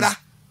 obra.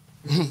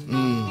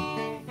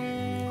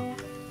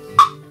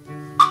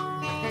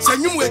 Say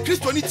you were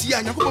Christianity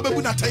and you go back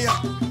na taya.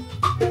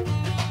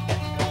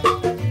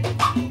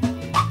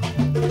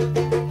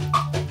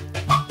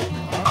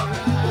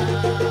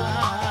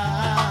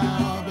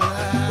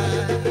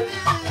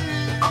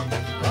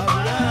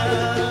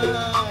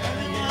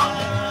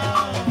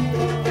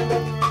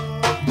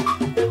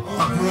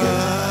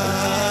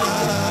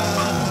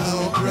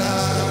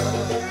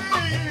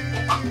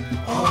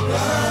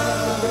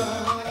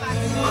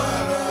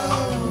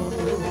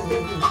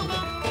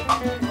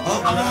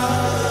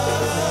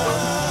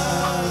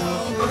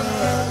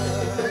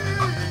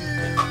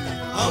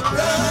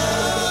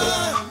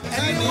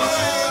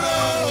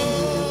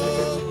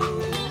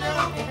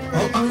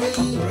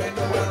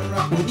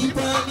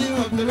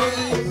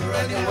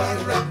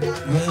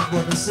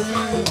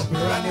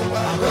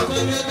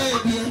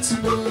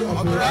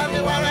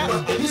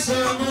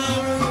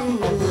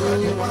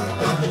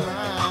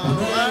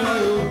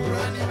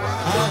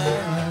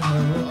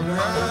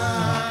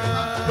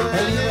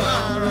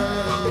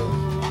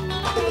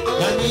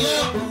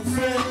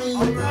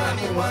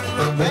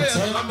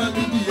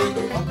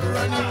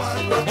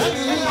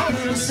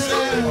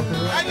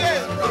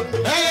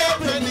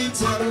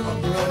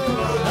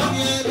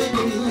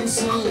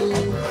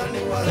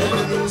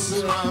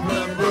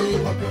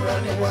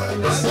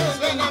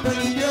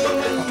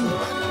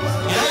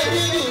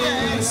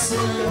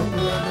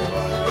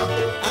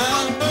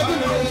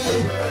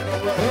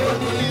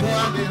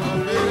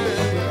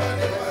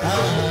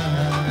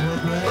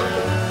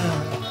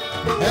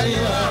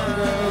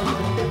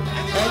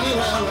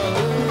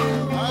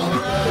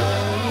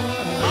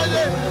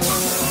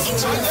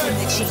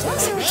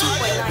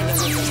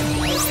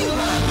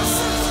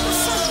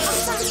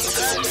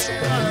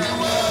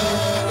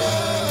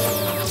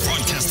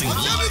 Broadcasting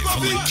live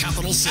from the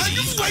capital city,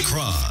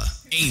 Accra,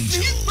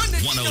 Angel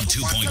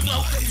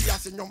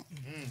 102.9.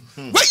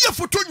 Where you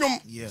photo nyom?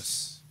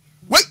 Yes.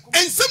 Wait,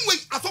 and some way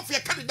I thought you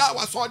can't die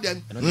was saw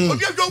them. But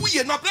you go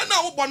we no plan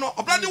now, but no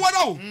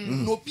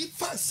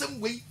people some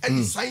way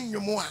and sign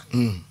your more.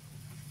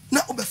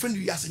 Now, over friend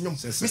you as nyom.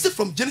 Mr.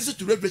 From Genesis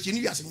to Revelation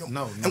you as nyom.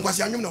 And was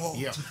nyom no.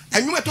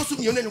 And you were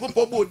talking your name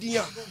go body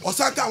or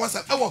Saka was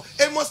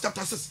Amos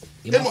chapter 6.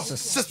 Amos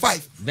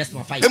 6:5. Verse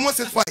 5. Amos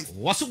 6:5.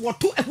 Was what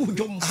to a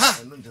jom.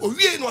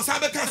 We no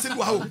sabe can say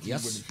wow.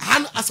 Yes.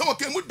 And asawo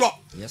ke mu do.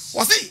 Yes.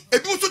 Was he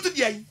ebi mu so to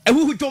dia yi.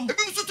 Ewu jom.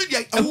 Ebi mu so to dia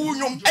yi. Ewu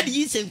nyom.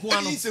 Adi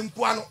senkuano. Adi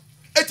senkuano.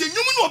 Eti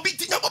nyom no obi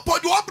tinya popo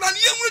de obra ne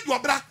yemru de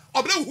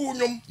obra hu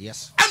nyom.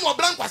 Yes. And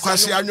obra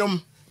nkwase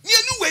anyom. Ye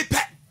nu we pe.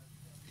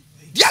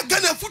 Dia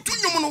gana futu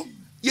nyom no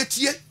ye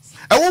tie.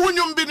 Ewu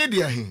nyom bi ne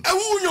dia hin.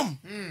 Ewu nyom.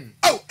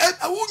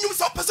 Ewu nyom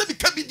so pese bi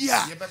ka bi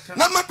dia.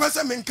 Na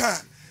makwase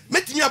menka.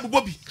 Metinya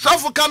abobobi.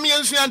 Safo kam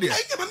ye nsua de.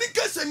 Ai ma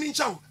menka se mi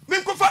nchaw.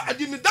 Menkofa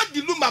adi mi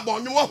dadi luma ba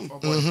onwo ho.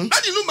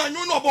 Dadi luma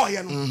nyu no obo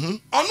ye no.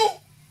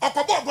 Ono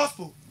okobo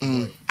gospel.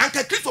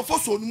 Anka Christopher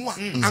so nu a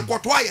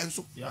ankoto aye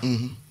nso.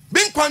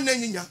 Binkwa na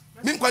nyinya.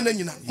 Binkwa na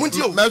nyina.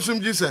 Munti o.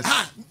 Mesum Jesus.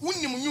 Ha,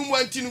 wunnim nyum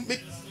anti no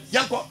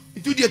yanko.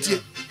 Itu die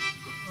tie.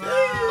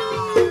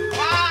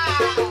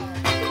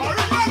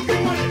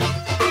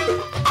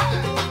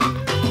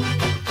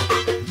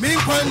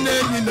 Binkwa na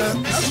nyina.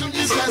 Mesum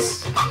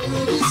Jesus.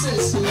 Mesum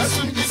Jesus.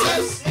 Mesum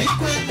Jesus.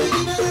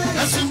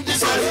 Mesum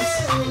Jesus.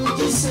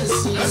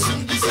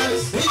 Mesum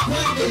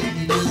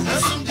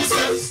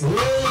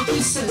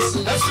Jesus.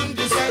 Mesum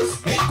Jesus.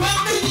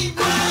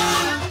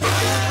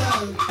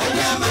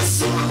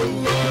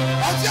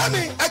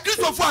 Agyemang, a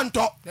Christopher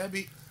Anto.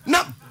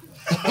 Na.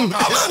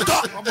 Amanto.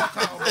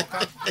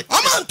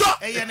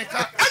 I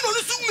know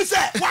this me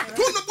say what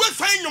to no go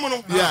find you no.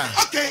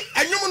 Okay,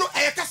 and you no e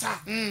kasa.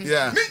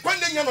 Yeah. Me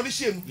kwande nya no be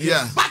shame.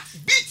 Yeah. But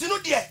beat no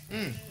there.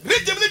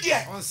 Rhythm no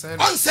there. On say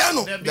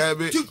no.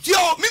 To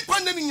tio me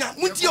kwande nya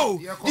muntio.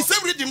 The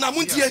same rhythm na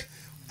muntie.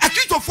 A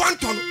Christopher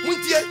Anto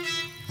muntie.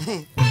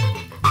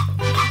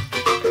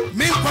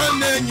 Me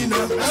kwande nya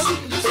na.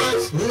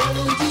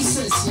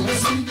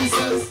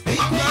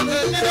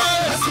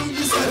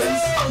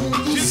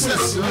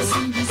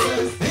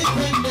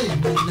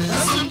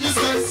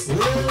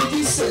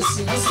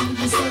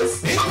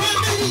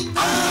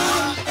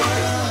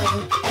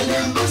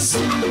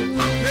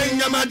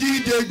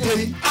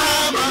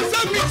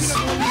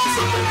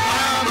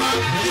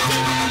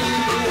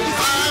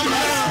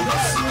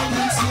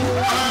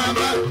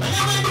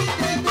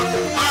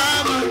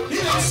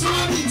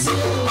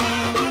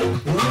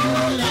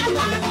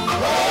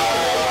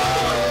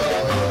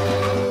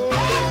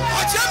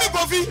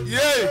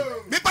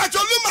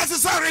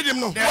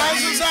 No.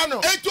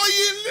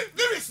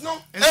 Lyrics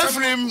no.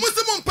 Efrim.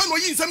 Muslim pan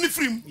oyin nsam ni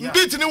frim.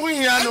 Beat ni hu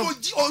hia no.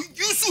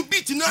 You should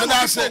beat na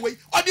no way.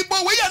 Or the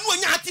boy we ya no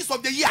nya artist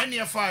of the year.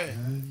 Any fire.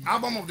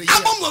 Album of the year.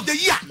 Album of the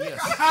year. No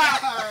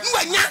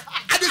nya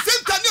at the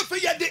same time no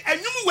fear the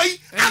enyum way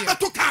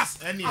abato cast.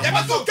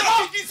 Abato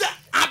cast is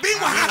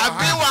abin wa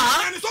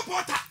and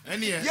supporter.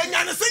 Ye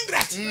nya na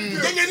singlet.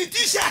 Ye nya ni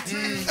t-shirt.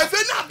 E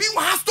fe na abin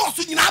wa store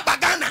so nyina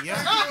bagana.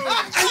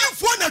 And you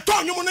for na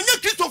ton you no nya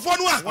Christopher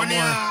no a.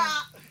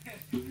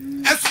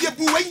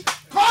 Buway.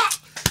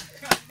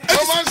 I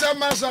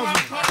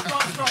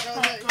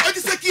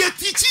just say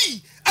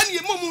teaching and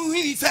your mom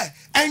really say,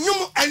 and you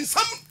and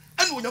some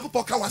and when you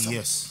poker was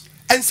yes,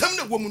 and some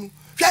the woman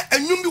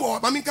and you do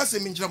Mamika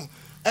Seminjam.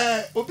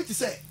 Opiti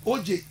say,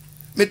 OJ,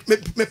 me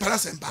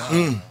parasempa.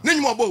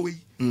 Then you are boy.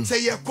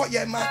 Say, you're quite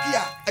your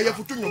markia, and your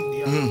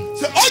futunum.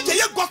 Say, OJ,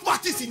 you're gospel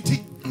artist in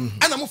tea,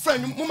 and I'm a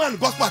friend, woman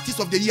gospel artist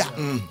of the year.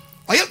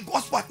 I have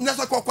gospel,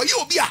 Nasa Coco,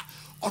 you be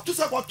or 2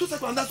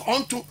 seconds that's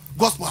on to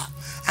gospel.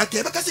 And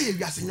Quebec say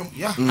you are saying,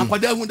 yeah, and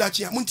what they would that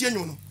year,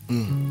 Muntiano.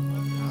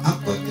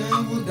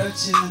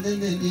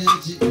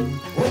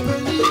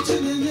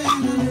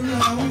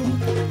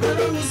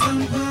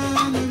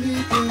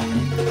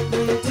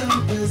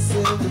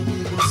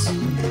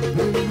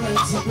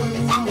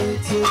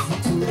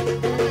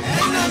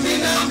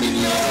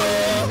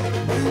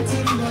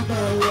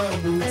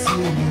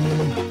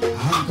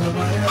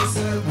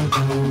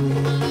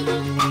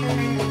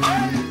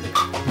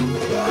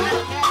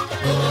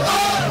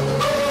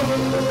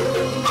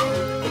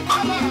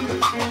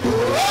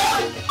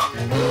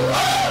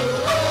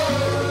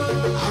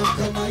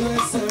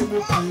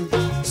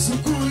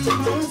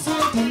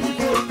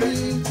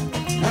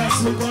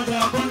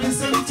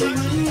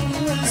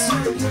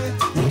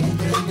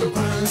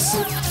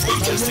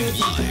 Broadcasting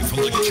live from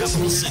the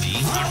capital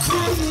city,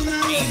 Accra,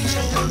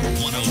 Angel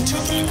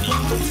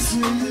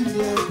 102.9.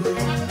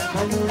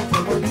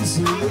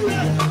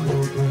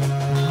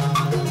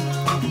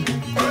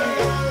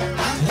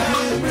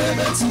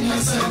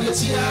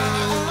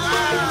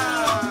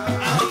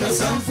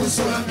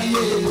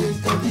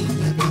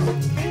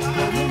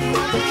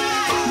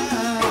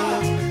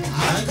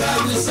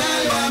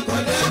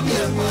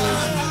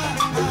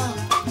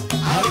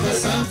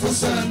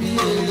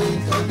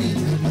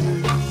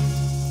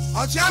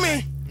 Agyemang.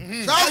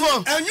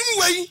 And you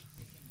way.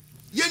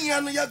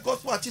 Yen ya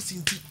gospel artist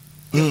in tea.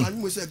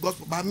 And we say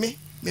gospel by me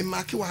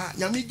mark you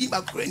Yami give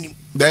a cranium.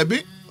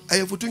 Baby, I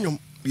have put in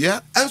yeah.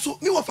 And so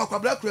me wa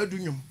fakwa black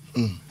cranium.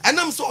 And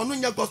I'm so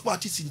on your gospel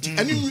artist in tea.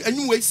 And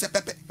you way se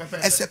pepe.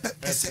 And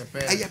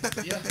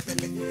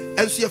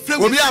so your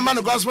friend will be a man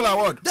of gospel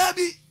award.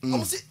 Debbie,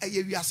 I'm say a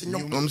year as no.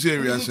 I'm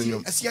serious in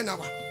you. As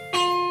Yanawa.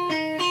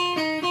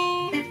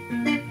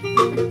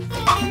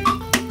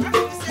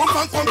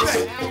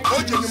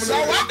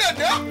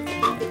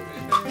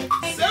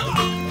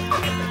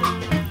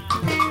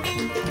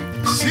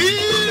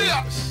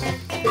 Serious.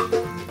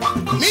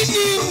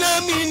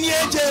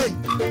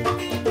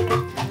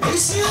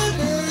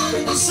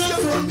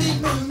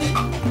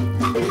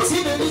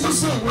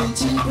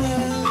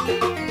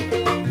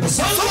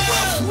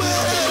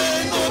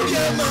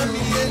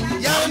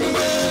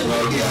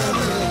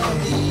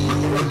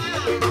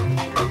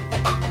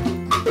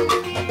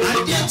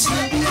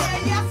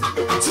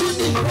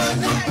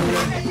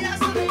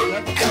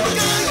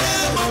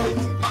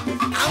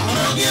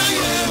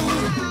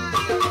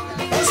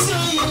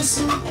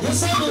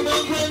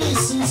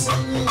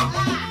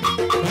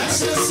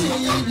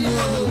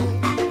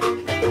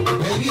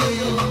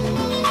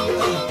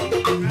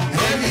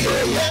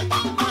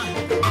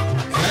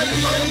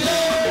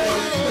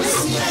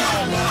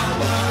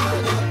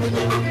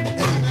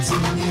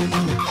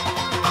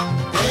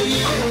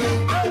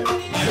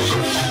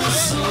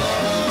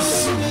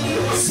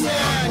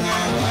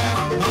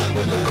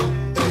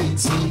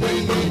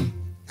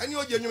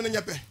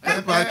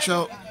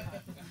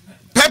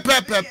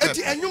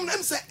 Eti enyum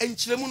nam se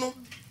enkyeremu no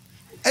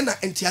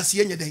ena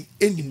entiase enya den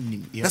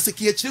enim na se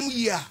ke ekyeremu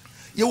yi a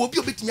ye wo bi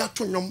obetimi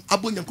ato nwom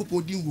abo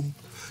nyankopon din wom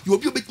ye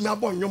obi obetimi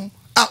abo nwom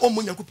a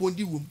omo nyankopon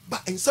din wom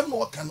ba ensem no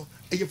woka no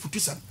eye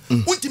futusam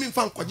untimi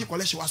mfa nkwaje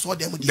kolehye waso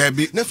dem di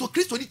na so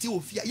Kristo di ti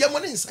ofia ye mo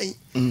ne nsan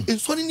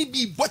ensori ni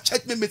bi bo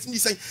church members ni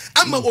nsan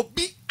ama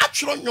obi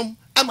atwero nwom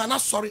ama na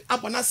sori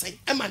abona san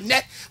ama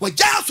ne wa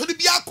ja so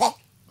bi akọ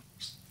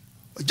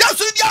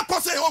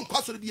se won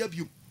kwa so bi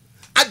abiu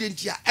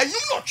adentia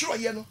enyum no twero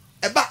ye no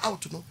eba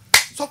out no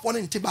so for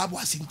ne babu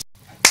asinti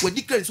we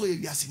declare so ye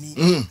wiaseni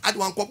ade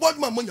wan ko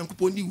boduma mo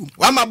nyankopon di wom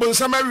wa ma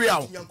bonsam awia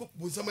o nyankopon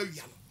bonsam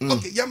awia no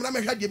okay yamra me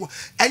hwade bo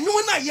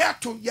enyum na ye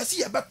to yesi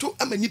ye beto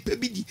ama nipa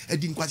bi di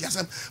adi nkwasi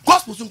asam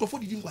gospel so nkofo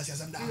di nkwasi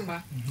asam da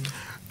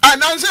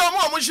na nse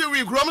mo hwe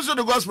wi krom so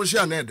the gospel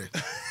share na ede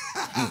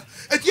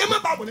etiyema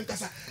babu ne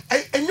kasa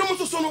enyum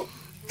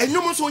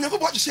so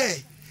nyankopon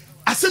hye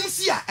asem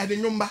si a ede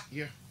nyumba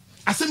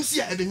asem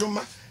si a ede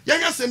nyumba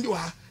yanya asem bi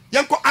wa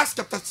yanko Acts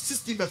chapter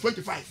 16 verse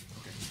 25.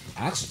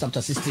 Acts chapter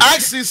 16.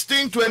 Acts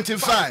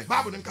 16:25.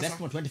 Verse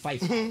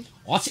 25.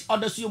 What's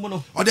others you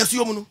mono?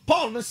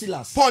 Paul and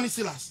Silas.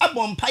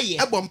 Abompaye.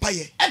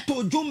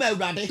 Eto juma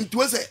urade. It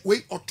was a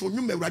way or to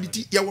you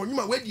meradi. Ya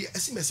wonyuma we di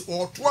SMS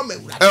or to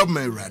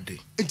meradi.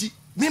 Enti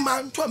me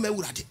man to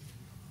meradi.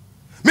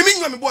 Me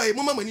nwa me boy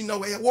mo mama ni na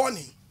we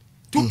warning.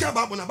 To ka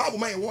Bible na Bible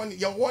my warning.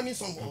 Ya warning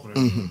song.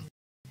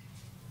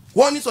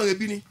 Warning song e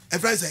bi ni. E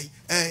friend say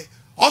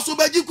also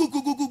beji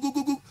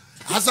kukukukukuku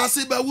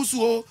asase ba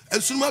wusu o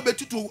ensunuma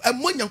betutu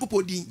emo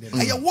nyankopon din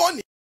eye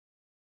warning.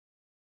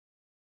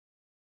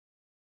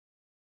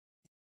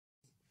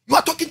 You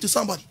are talking to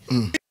somebody.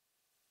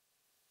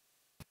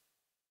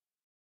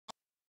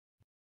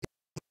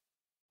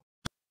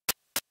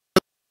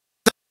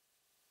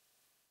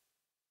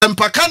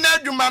 Empaka na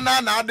adwuma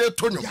na ade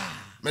tonyo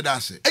me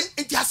da se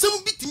enti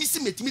asem bitimi si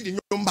metimi de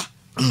nyomba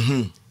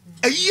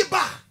ayi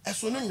ba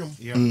eso no nyom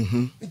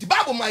the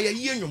Bible ma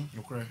ye nyom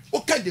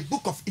okay the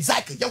book of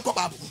Ezekiel yanko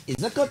Bible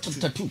Ezekiel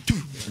chapter 2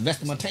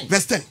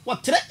 verse 10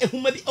 what tire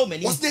ehuma bi o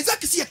mani was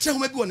Ezekiel si tire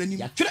ehuma bi wonani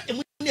ya tire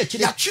emu ni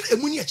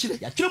akire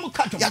ya tire mu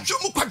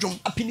kwadwom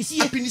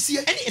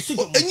apinisiye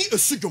eni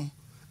esudwom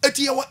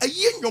eti ye wa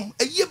ayi nyom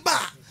ayi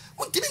ba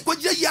wotimi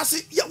kwagire yi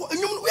ase ye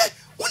nyom we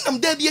wonam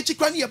da bi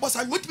akikra ne ye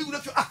bosa wotimi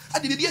gura fi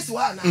ade bi esi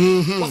wa na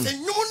was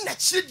nyom na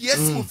kire de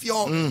esi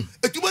ofio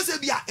etubo se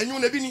bi a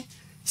nyom na bi ni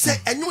say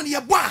enyum ye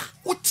bo a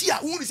wotia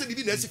won se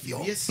bibi na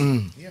asifio yes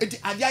enti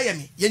ade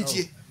ayeme ye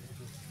ntie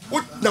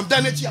wot nam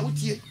da na chi a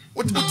wotie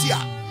wotia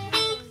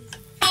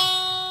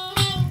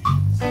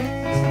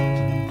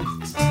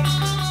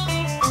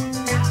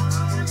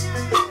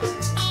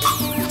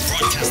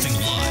broadcasting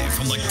live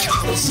from the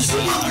capital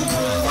city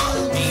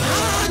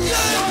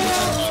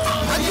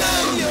Accra.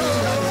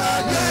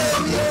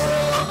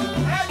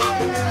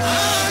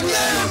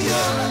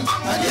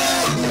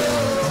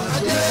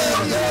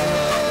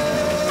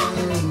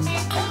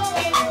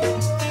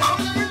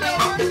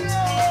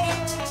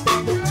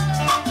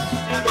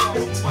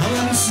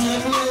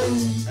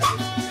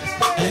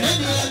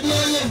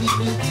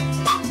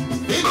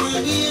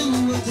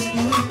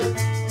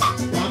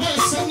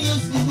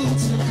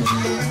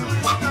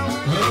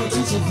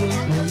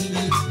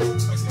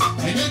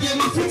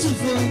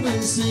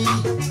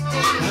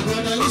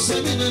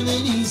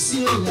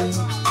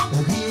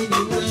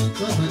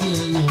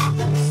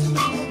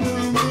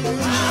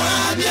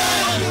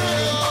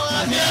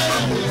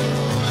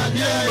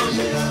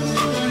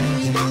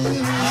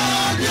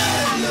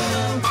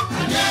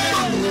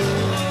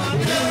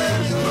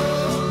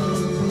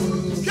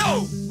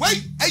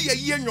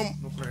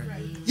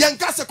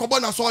 Yanka se kobo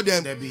na so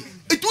dem.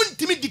 It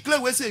won't me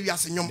declare we say we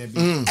asenyom.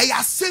 E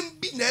asem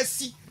bi na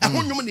asi e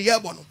honyom ne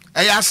yebo no.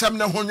 E asem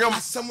na honyom.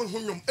 Asem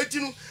honyom. Eti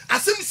no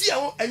asem si e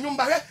ho enyom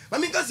ba he. Ma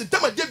me kan se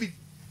Tama David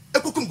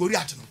ekokum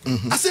Goliath no.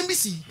 Asem bi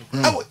si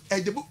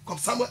e the book of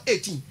Samuel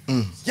 18.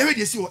 You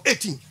read see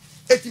 18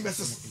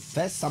 verses.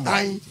 First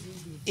Samuel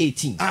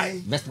 18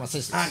 verse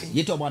 6.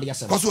 Yeto about the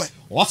asem.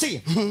 O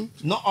say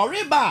no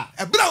oreba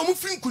e bra o mu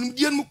firi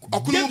nkunumdie mu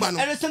okunum ba no.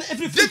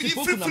 Every free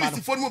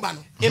mu ba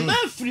no. E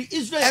man free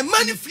Israel. E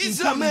man free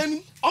Israel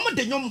man. Omo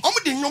de nyom.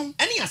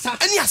 Eni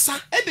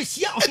asa.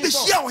 Ebehia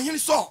ohene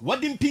so.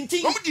 Wodi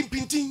mpintin.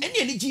 Eni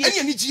anigye.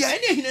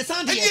 Eni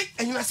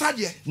hinasa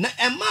de. Na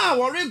ema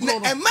wore gro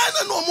no. Ema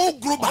na no omo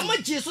gro ba. Omo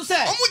je so se.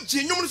 Omo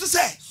je nyom so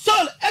se.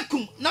 Saul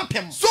ekum na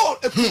pem.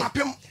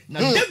 Na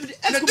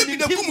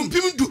David ekum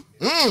mpim du.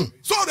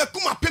 Saul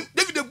ekum apem.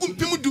 David ekum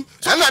mpim du.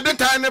 So na de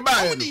tan ne ba.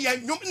 Omo de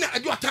nyom na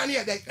adu atan ne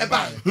e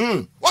ba.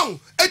 Wow,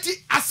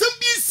 eti asem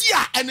bi si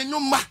a ene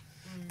nyom ma.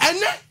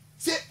 Ene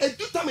se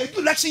edu time edu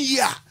election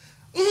year.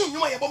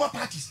 You are bomber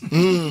parties.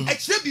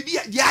 Actually, be the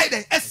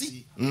idea.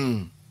 SC.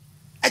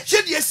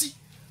 Actually, SC.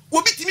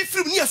 Will be me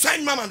free near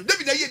sign Mamma.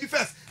 David, the year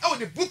first. Oh,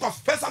 the book of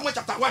First Samuel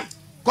chapter 1.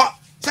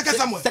 Second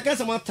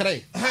Samuel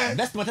 3.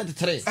 Best matter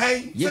 3.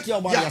 Yet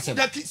your body.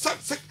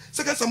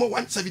 Second Samuel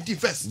 1:17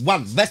 first.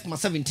 1 verse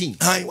 17.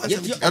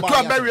 A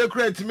club very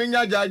great to me,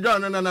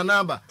 John and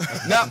Anaba.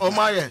 Now, oh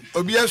my,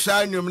 Obia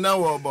shine you now.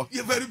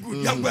 You're very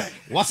good, young man.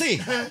 What's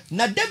it?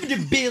 Now,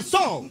 David be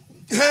so.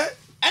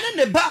 And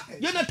then the back,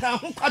 you're not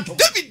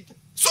David,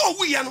 so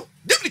we are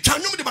David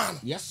can you the man.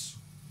 Yes.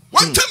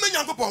 One time in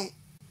Yankopon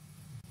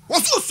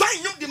was so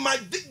sign you the my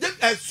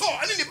saw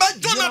and in the back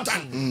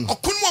Jonathan or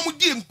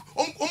Kunwamudim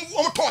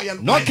on toy.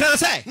 No can I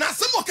say? Now,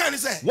 some more can I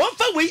say? One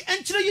for we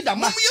enter you the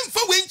mommy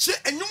for winch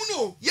and you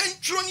know, young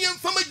Tronian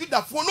family with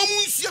that for no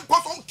moon see a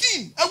pot on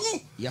king.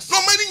 Yes, no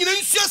money in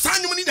your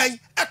sign money day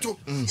at all.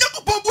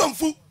 Yankopon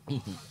fool.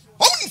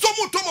 Only some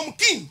more Tom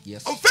king.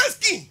 Yes, on first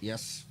king.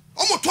 Yes,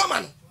 almost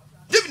Toman.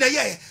 David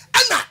aye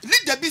ana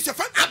lead the bishop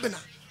fan abena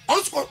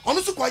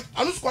onusu kwai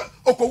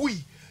Okoh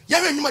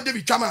ya nyuma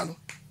David twama no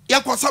ya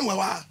kwa Samuel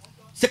wa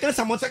Second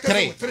Samuel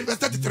 3 verse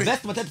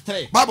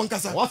 33 Bible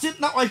nkasa was it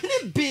na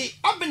ohene be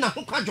abena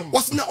ho kwadwom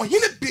was na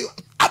ohene be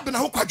abena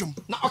ho kwadwom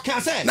na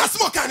okan say na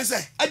smo kan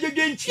say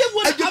adwedwantwie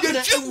wo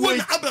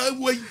na abena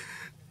wo yi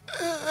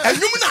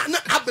enwum na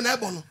abena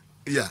ebo no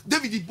yeah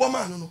David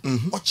boma no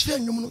o kire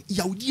enwum no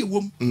yawdi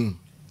ewom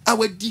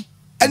awadi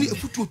ani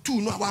efutu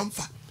otu no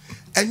awamfa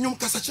enyum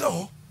kasachira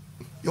ho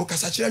yo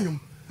kasachira nyum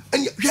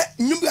enya hwe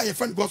nyum bi aye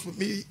friend gospel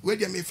me we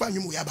dia me fa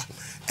nyum we aba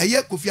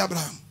eye Kofi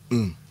Abraham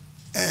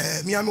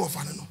mi ame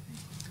ofa no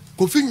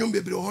Kofi nyum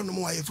bebre ho no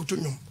mo aye foto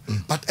nyum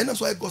but ena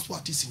so aye gospel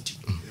artist nti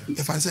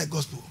e fan say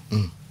gospel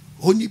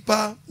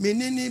onipa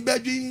menini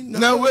badwi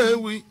na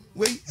we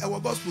e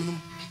gospel no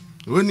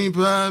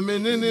onipa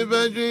menini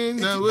badwi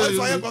na we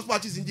so aye gospel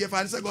artist nti e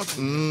fan say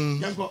gospel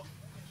yanko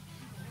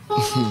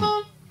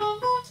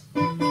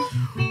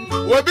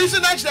we be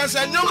seen that as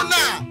a young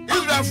na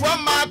Israel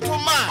from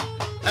Matuma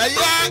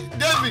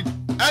David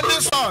and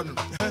his son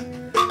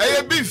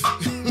beef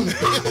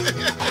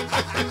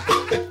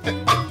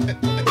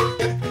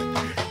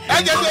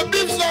I get the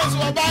beef songs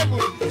for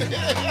Bible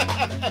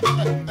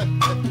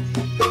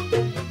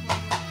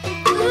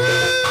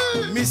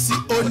Missy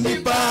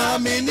Onipa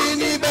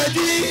menini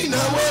bedi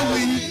na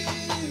we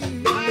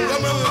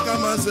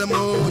come as a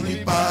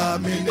Onipa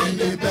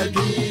menini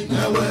bedi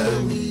na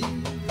we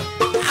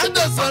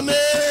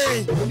Adasame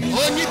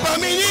Onipa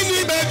menini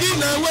bedi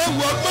na we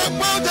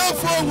papa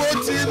for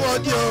what he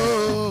wodio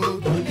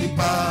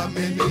Onipa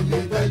menini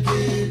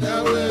bedi na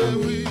we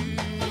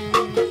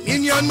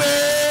Inyan me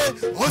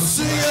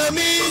osuya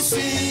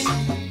misi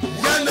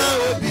yana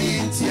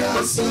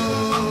obitiaso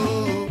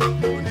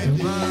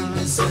Onipa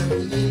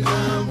meseni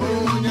na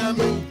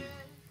monyame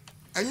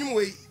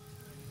Anyway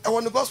I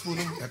want the gospel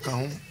no e ka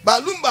ho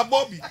ba lumba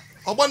Bobby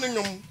obon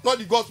nyom not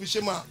the gospel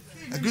shema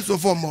agree so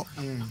for more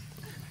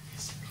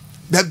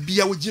da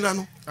bia wogina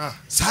no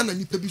sa na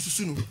nipa bi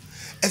susu no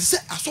e se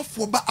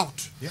asofo ba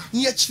out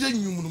ni a kire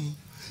nyum no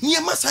ni e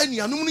masa ni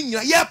anum no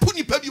nyina ya pu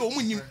nipa bi o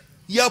mu nyim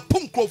ya pu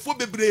nkrofo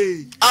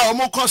bebre o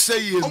mo kose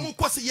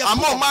ye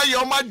ama ma ye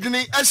o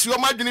madwene asi o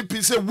madwene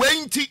pi se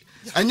wenti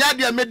anya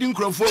de amedi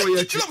nkrofo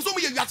ye chi so mo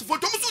ye yasefo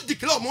to mo so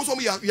declare mo so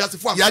mo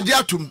yasefo ya de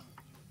atum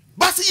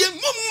ba se ye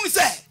momu ni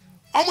se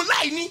o mo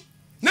lai ni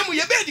na mo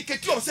ye be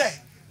edicate o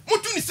se mo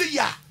tu ni se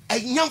ya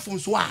enyamfo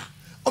so a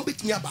o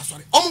betimi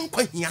abasore o mo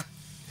nkwa hia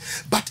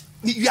but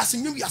you are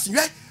seeing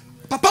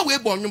papa we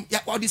born ya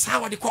all this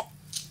how they call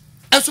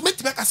And so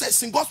make I say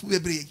sing gospel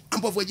bebre.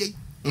 Am for ye.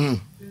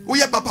 We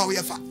ya papa we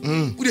ya fa.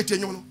 We dey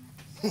tenyo no.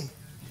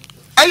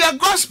 Aya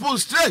gospel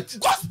straight.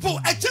 Gospel,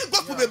 I tell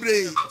gospel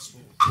bebre.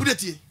 We dey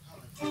tie.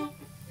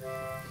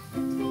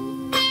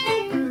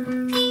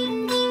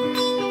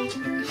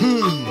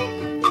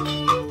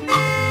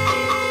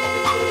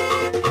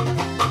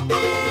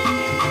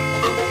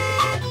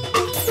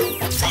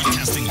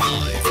 Broadcasting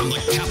live from the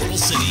capital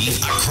city,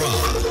 Accra,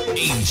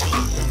 Angel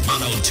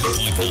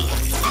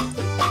 102.9.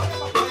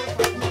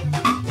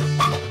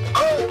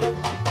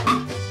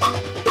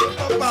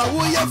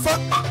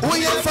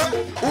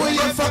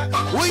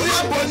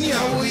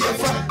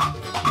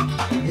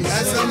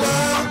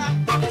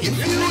 If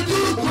you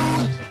do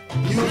good,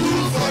 you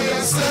do for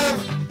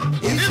yourself.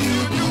 If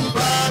you do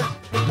bad,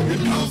 you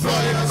do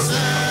for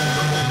yourself.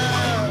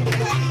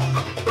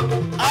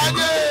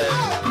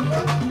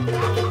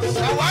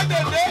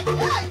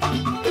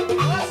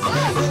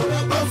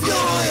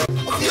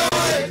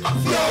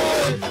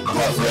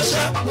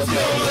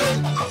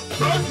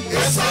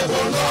 Yes, I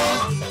will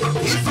know.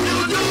 If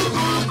you do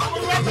good,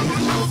 you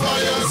do for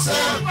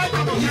yourself.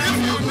 If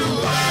you do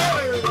bad,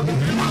 you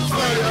do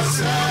for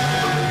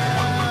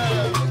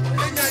yourself.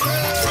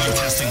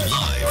 Broadcasting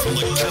live from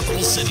the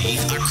capital city,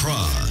 Accra,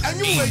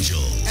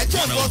 Angel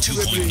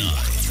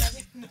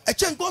 102.9. I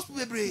change gospel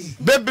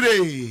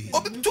Bebre.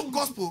 Obi to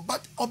gospel,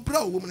 but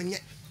obra woman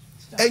yet.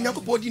 And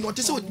Yankopon did not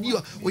say what you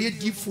or ye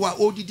deep for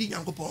all the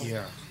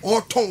Yankopon.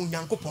 Or tone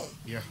Yankopon.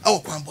 Our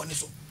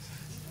Quamboniso.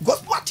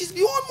 Gospel artists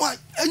beyond one.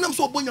 And I'm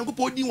so born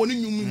Yankopon one in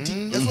you.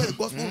 That's why the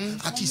gospel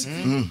artist.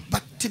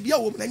 But to be a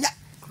woman,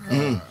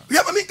 we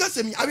have a make us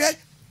me.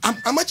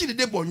 I'm actually the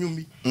day born you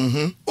me.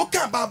 Okay,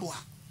 Babua.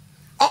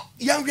 Oh,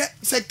 young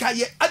said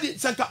Kaye, I didn't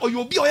say, or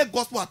you'll be a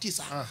gospel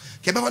artist.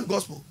 Kebavan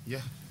gospel.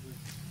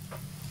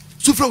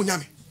 Sufro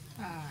Yami.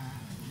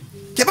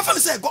 Kebavan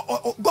said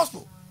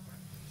gospel.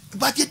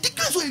 But you think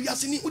so you are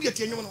singing with your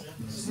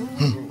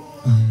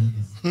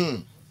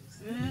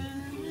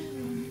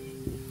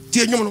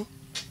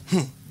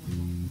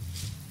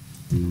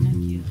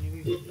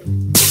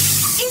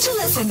Angel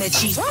FM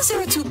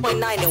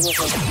 102.9 in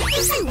Okoh.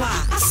 See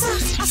why? Asa.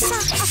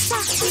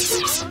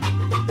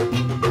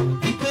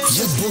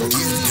 You book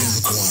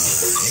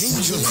it,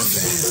 Angel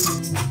FM.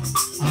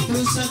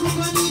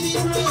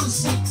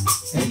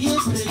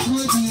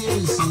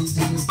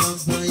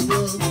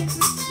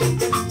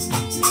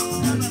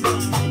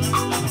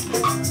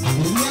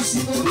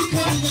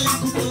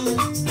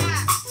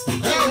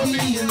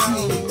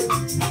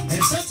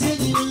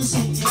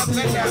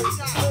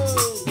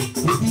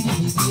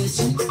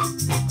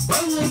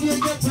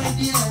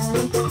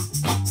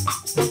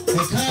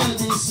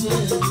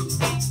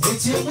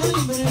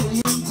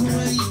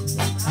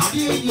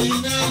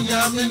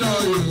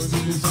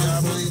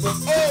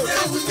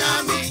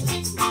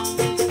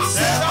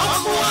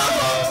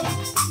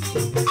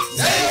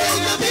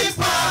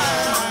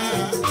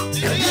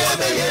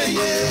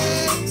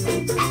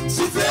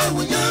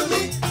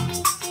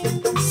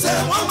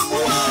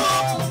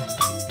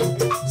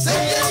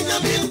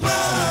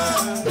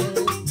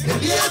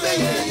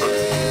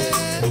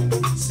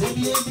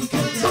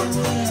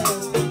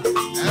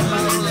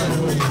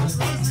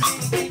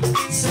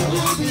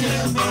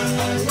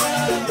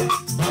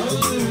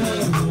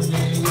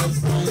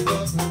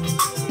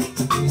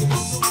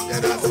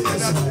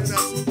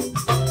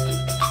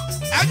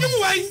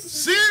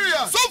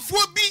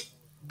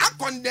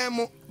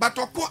 But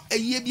a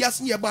year be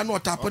asking you about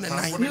not happen and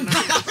nine.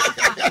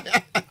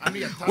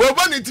 Well,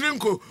 one in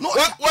Trinco.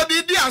 What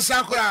did you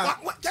answer?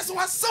 Just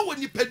was so when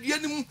you paid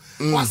you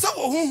was so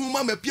whom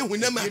mamma appear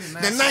when the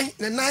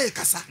nine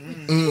cassa.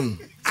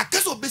 I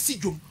guess of Bessie,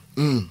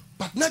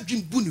 but not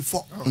Jim Booney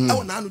for. I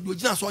want to do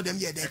just saw them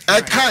yet.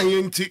 I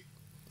can't.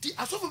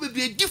 I saw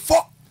be a gift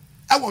for.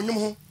 I want you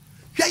home.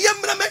 Here,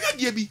 young man,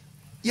 dear be.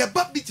 Your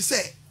baby to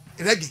say,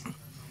 reggae.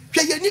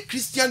 Here, you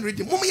Christian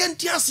reading. Mummy and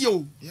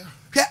Tiasio.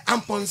 Here,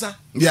 Amponza.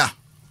 Yeah.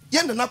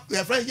 Yen na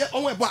your friend ye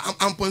onwe bo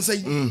amponsa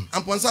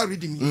amponsa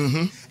reading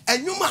me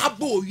enyuma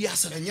abo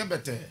wiase enye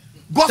bete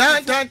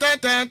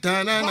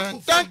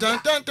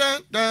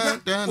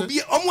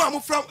obi omo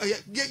amfra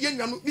ye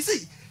nwa no mi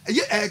say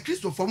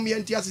Christopher me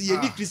entiase ye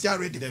di Christian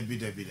reading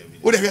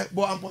o de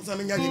bo amponsa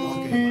me nya di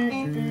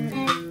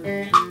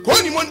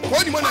ko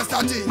ni mon na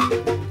start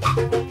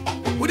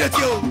o de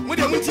tio mo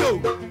de mutio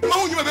ma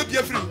wo nyuma be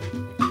bia free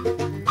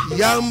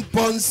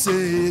Yamponse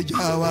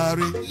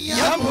Jawari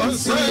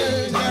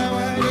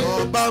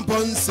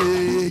Obamponse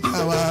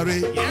Jawari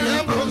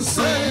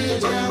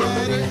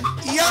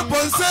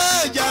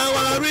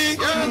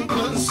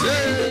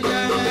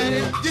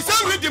The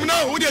same rhythm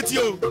now, who did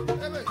you?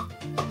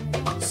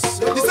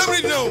 The same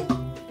rhythm now.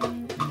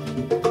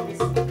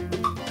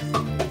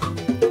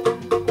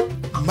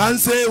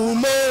 Manse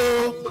Umo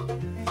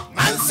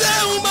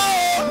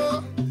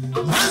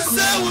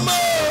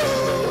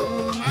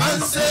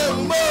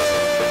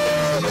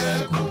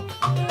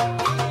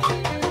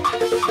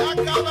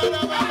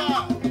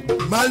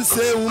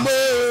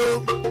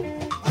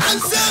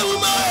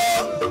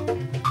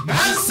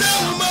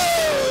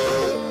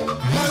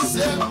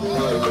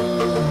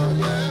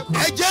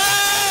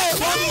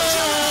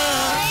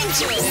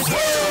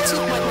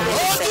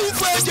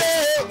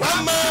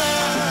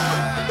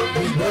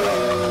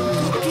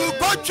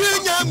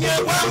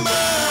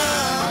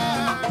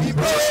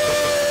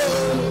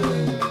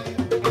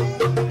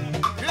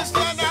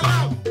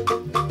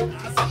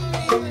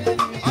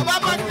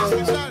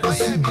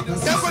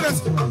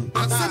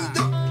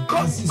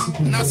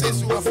Now say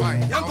you are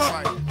fine. Come on.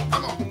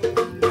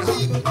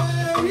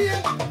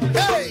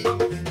 Hey,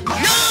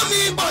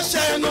 Yami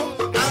Bosheno,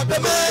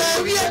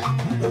 Abemaria.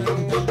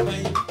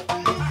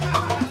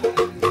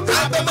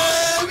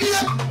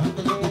 Abemaria.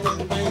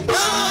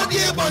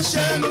 Yami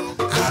Bosheno,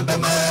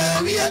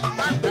 Abemaria.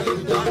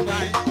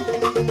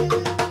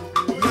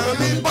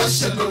 Yami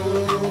Bosheno.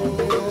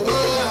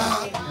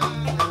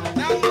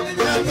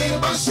 Yami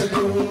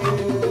Bosheno.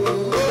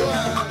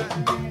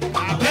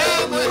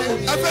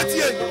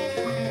 Abetie.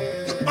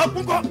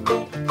 Apunko.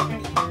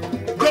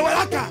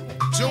 Joelaka.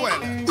 Joel.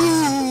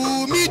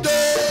 Ooh, me do.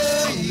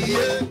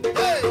 Yeah.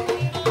 Hey.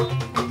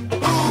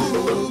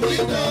 Ooh, me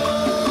do.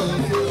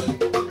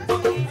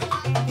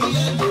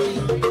 Yeah.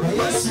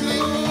 Yes, you.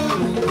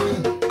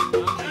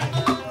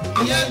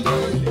 Yeah.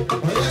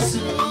 Yes,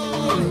 you.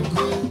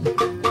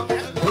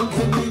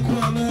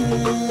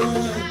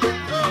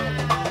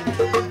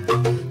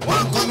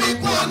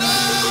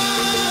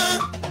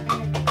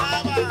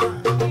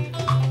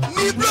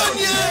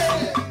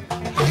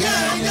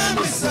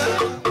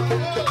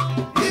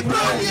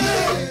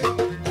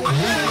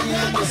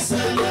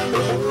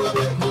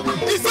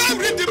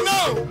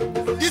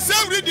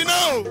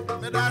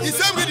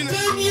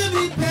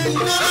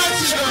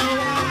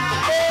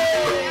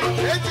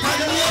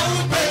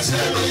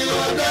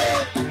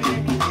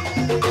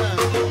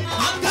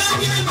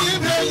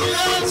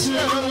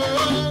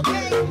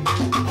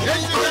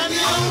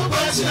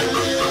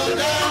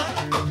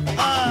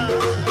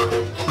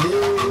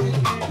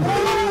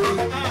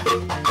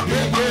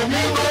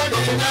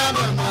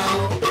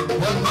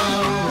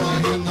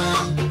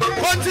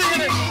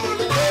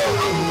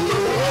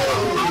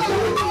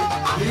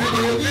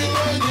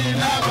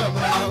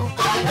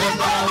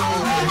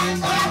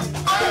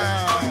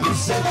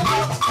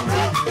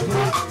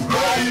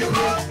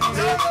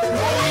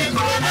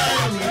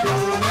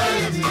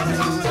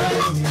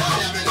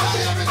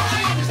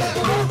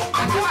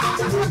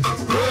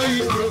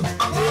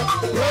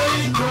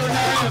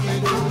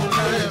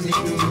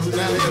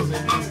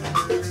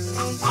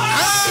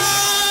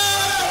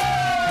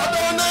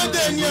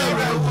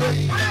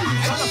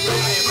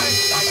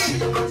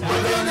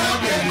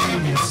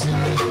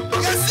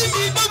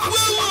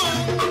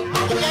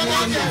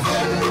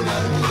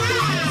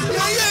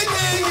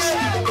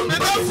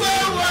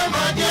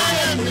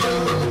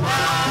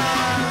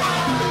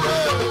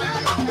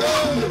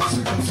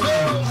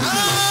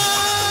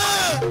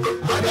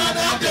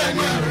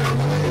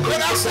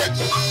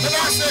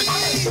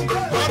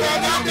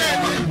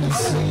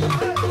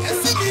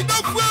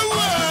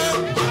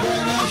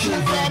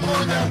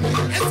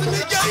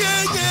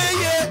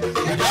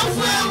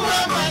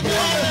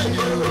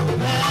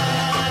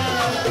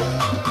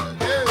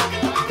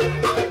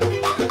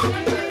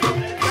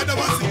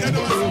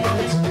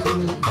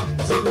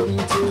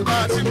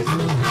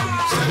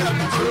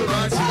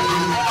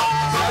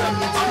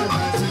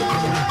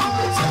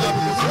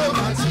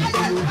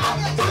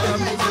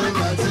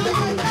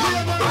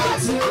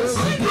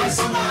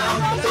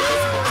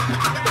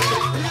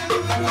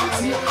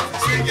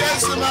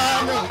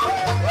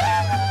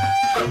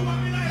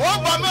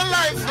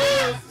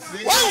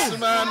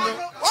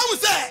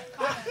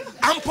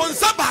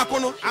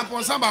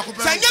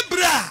 Sanya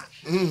bra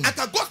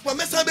aka gospel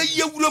message be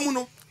yewura mu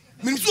no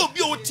minso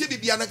obi o tie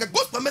bibia na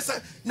gospel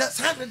message na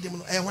 100 dem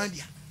no e wan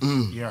dia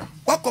yeah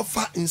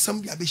wakofa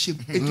nsam bia be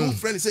shegu etu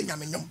friend say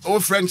nyamenyom o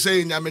friend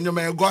say nyamenyom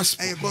e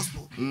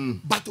gospel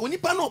but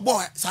onipa no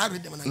boy 100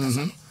 dem na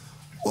kasa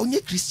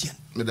onye Christian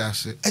me da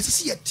say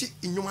etisi yeti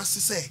nyom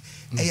asese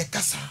eye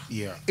kasa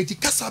yeah eti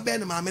kasa be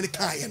na ma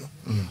America ye no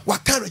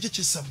waka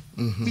regichisam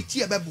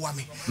biti e be boa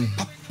me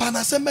papa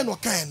na sembe no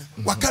kan na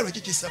waka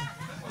regichisam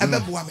e be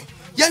boa me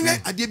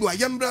Yanga adebi wa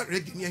yambra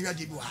ready ni ahwa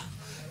adebi wa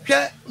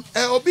hwe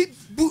obi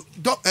bu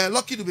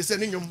lucky to be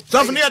sending you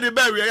so for near the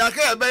berry ya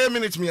ka be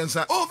minute me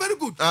answer oh very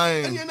good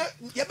and you know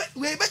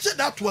we be share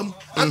that one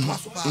atwa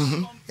so ba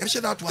you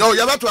share that one oh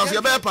you better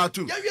you be part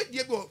 2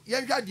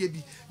 yanga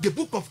adebi the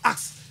book of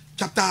Acts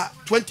chapter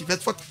 20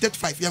 verse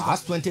 35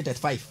 Acts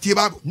 20:35 tie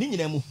bible ni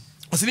nyina mu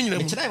osini nyina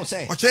mu kyerɛ wo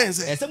sɛ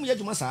esem yɛ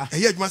adwuma saa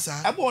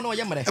ɛbo no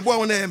yɛ mmerɛ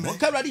ɛbo no yɛ mmerɛ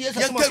ka awurade yesu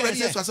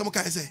asɛm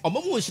kan sɛ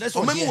ɔmamu wɔ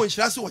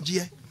nhyira sɛ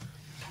ɔgye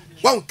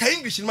wow,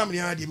 English in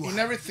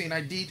everything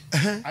I did,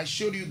 I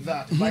showed you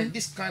that by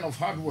this kind of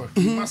hard work,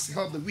 you must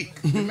help the weak.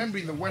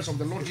 Remembering the words of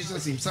the Lord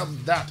Jesus himself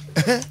that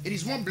it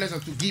is more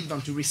blessed to give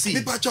than to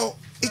receive.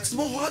 It's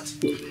more what?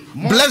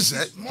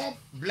 Blessed. More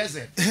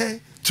blessed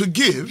to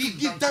give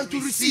than to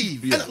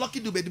receive. Yeah. And lucky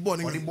to be the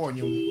born.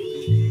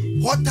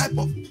 What type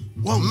of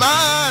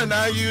man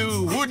are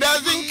you who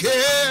doesn't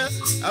care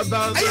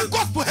about the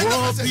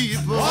poor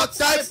people? What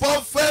type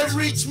of a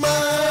rich man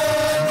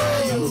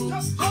are you?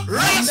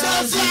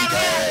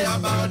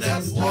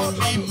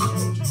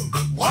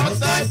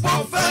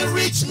 a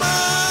rich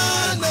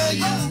man are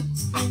you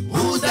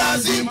who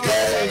doesn't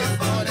care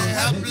for the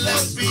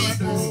helpless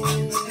people?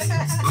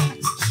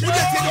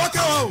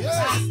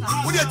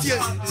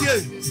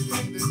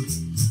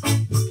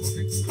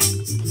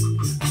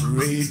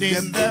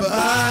 Reading the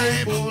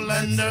Bible,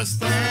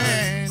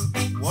 understand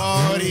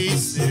what he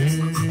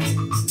said.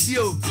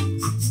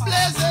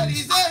 Blessed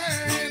is the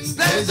hand,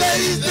 blessed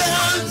is the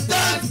hand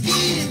that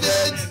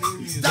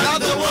giveth, that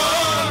the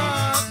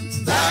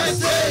one that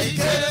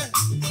taketh.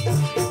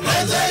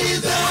 Blessed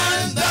is the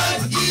hand that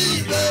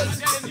giveth,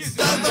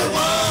 that the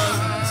one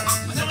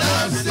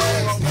that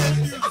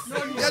taketh.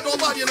 Yeah,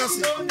 nobody knows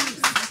it.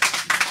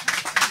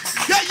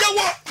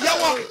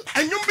 Yeah,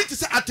 and you meet to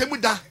say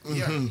Atemuda.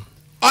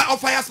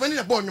 Of fire spending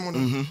a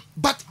bond,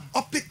 but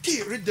of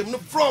picky read them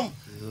from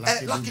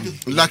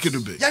Lucky to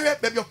be. Yeah,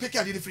 baby, your picky,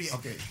 I did it free.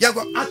 Okay, yeah,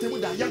 go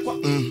Atemuda,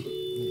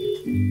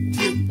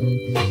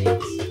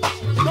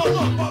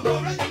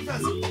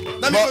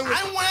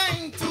 I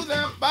went to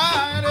the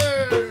bar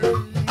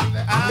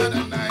the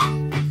other night.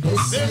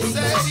 They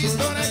said he's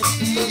gonna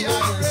be a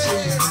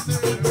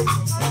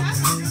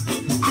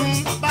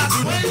but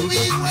when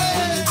we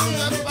went to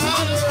the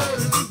bar,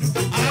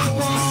 I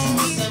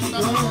was the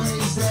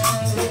noise there.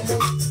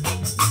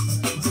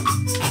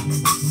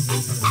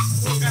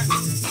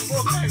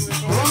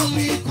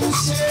 Only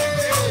coucher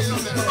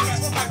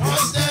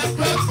was the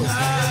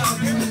program.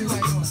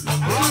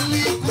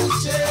 Only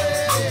coucher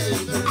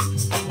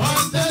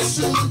was the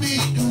shooby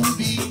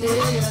dooby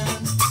there.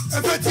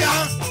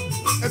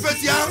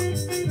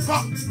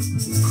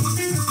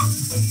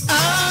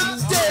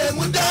 Ante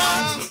muda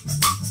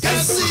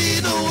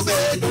casino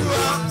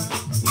bedroom.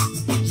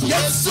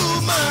 Yesu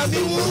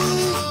mami wu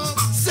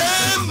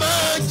sema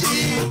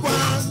jikwa.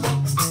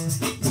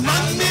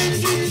 Mami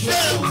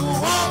jishe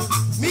uho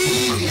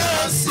miya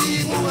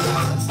simua.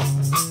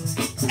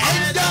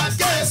 Enda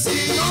kesi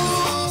yu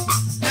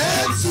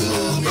etu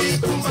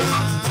mikuma.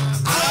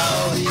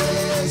 Oh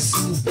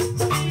Yesu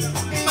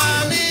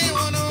mami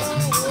unu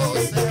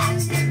ose.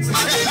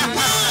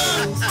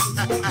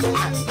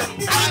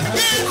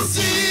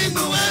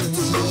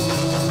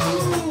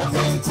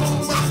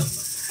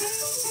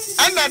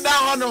 And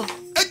down no,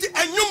 eti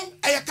enyum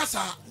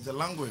ayakasa the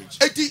language.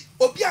 Eti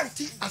obi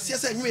anti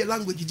asiasa enyu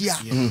language dia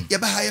ye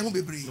ba ha ye ho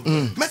bebre.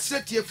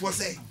 Mesre tie fo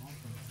say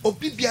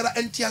obi biara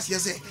anti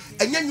asiasa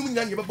enya nyum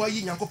nya ye ba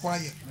yi nyankopon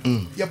aye.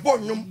 Ye bo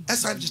nyum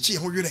esa giche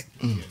ho were.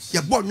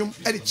 Ye bo nyum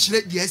e de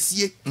kire de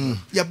asie.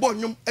 Ye bo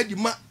nyum e di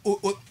ma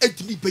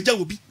etimi pagya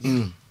obi.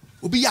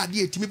 Obi ya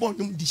de etimi bo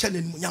nyum di hye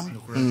nanim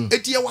nyam.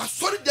 Eti ye wa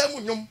sori da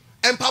mu nyum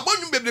empabo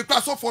nyum bebre kra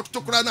so for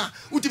to kra na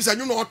utim sa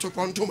nyum no to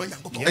konto ma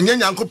nyankopon. Enye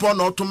nyankopon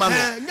na otoma no.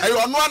 Ayo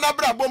ono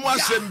anabra bom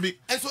asem bi.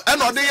 E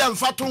na ode ye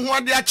mfato ho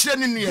ade a kire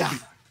ne nua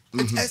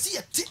bi. Esi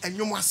ye ti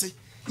enyum ase.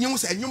 Nyum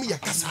se enyum ye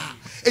kasa.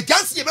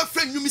 Ejanse ye be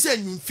fra nyum se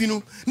enyum fi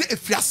no na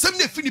efri asem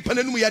na efi ni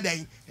pananum ye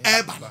dan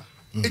e ba.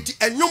 Eti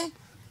enyum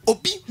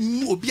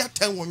obi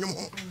atan wo nyum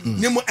ho.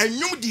 Nemu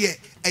enyum de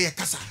e ye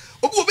kasa.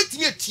 Obi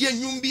obetini atie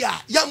enyum bi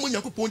a ya mo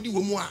nyankopon di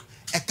wo mu a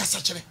e kasa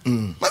kire.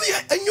 Mami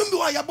enyum bi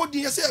wa ya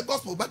body say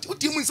gospel but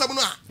uti mu nsam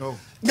no a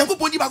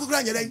nyankopon di ba ko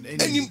kra nya dan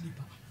enim.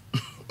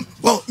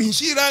 Well,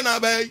 minshira na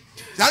bay.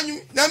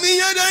 Sanyu na mi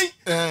ya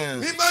dan.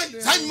 Mi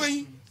bay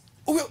sanyu.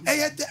 Oh,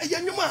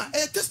 enyuma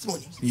a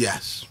testimony.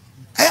 Yes.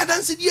 I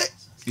dance die.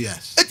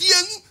 Yes. Eti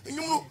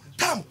enyum no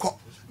tam ko.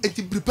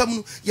 Eti prepare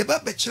mu ye ba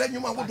be kire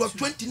enyuma wo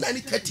 29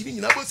 30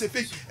 ni na bo se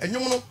fe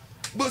enyum no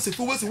bo se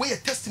fe wo se we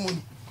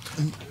testimony.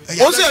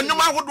 O se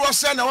enyuma hodo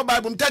se na wo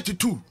Bible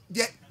 32.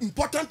 The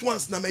important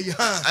ones na me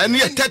ha. And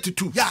here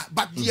 32. Yeah,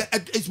 but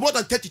it's more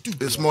than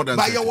 32. It's more than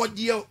by your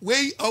dear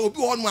way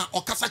obi on ma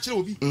okasa kire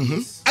obi.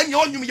 And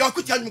your nyum you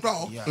akuti anyum kra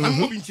ho.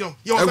 Am obi ntio.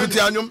 You akuti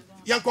anyum.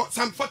 Yanko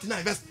Psalm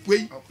 49 verse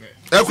way.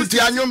 Ekuti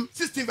anyum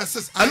 16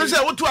 verses. Anu se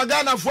wotu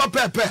agana fo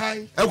pepe.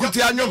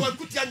 Ekuti anyum.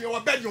 Ekuti anyum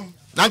obedum.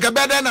 Na nka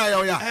bede na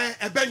yo ya.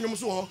 Ebedum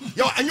so ho.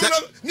 Yo anyum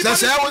ni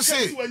se wo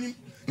se.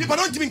 Ni ba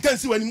don timi kan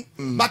si wanim.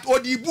 But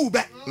odi bu be.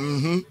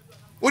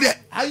 Odi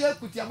aye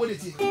ekuti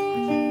abodeti.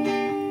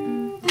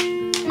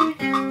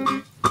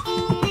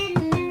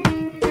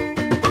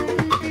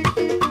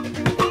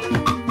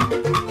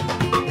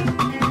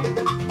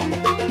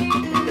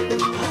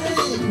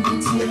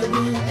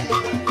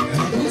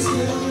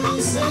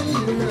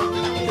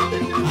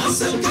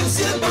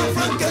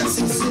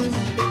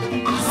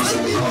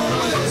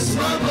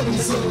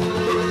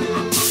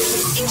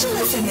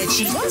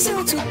 Energy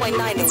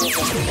 102.9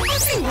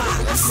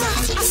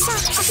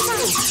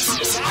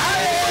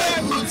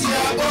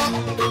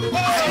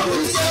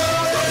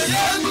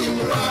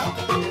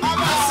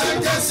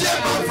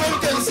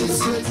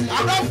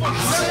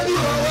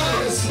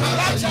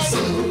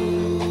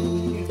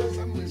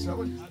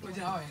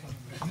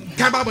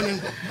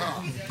 in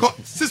Go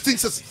 16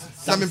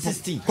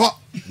 16. Go.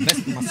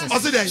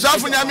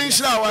 Shafu nyame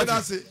nshira wa.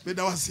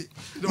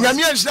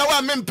 Nyame nshira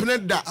wa mempene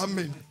da.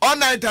 Amen. All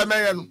night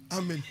ameye no.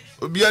 Amen.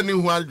 Obi ani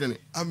hu adwene.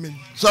 Amen.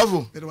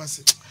 Shafu.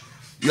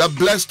 You are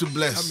blessed to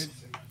bless. Amen.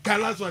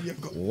 Last one you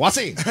go. What's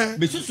it?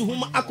 Besusu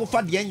huma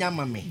akofa de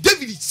nyama me.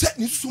 David said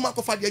ni susu ma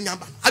akofa de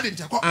nyama. Ade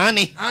ntia ko.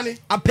 Ani.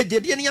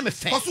 Apedede ne me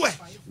fe. Koso e.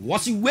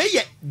 What's it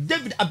wey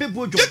David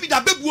abebu ojo. David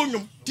abebu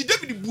onwom. Ti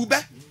David bu be.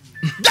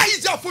 That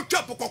is your foot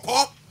trap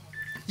kokko.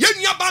 Ye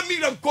nua ba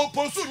million ko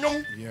ponso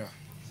nyom. Yeah.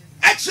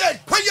 Actually,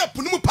 when you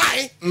put him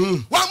pie,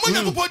 one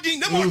month ago,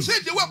 the more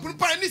said you were put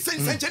pie and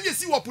sense and you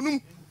see what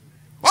punum.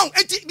 Oh,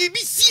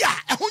 BBC,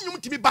 a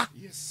home to be back.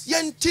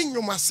 Yen ting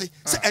you must say,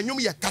 and you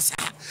be a cassa.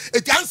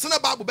 A dance on a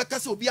babu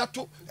because will be a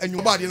two and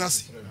your body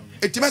nasi.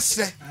 It must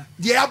say,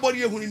 the air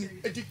body of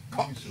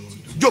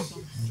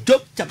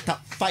Job chapter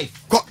 5,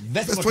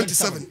 verse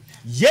 27.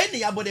 Yen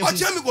the abode of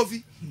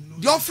Jamigovi.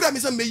 Your friend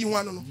is a may you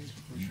want to know.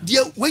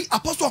 Dear way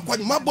apostle of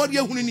my body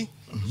of Hunini.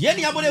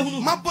 Yeni abode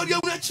hunu ma body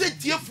una che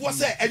tie fo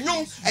se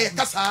enwom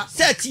kasa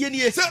se tie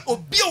nie se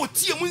obi a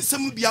otie mu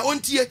nsem bia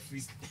ontie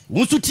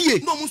wonso tie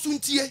no mu so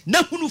ntie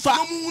na hunu fa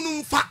no mu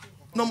hunu fa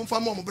no mu fa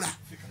mo bra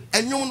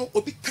enwom no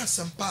obi ka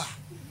sempa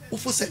wo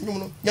fo se enwom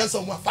no nyansa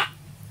mo afa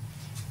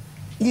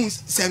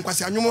se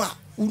nkwase anwom a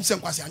se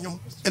nkwase anwom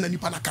ena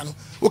nipa naka no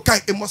wo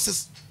kai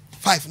Moses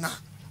 5 na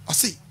o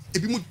se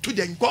ebi mu to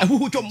den ko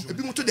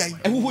ebi mu to den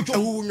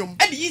ehuhu nwom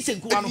e di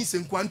yisenkuwa no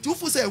yisenkuwa nti wo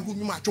fo se ehuhu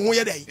nwom a twon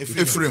ye den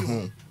efre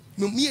ho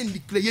no me and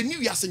declare you knew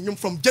yasanyum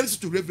from Genesis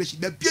to Revelation.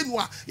 Be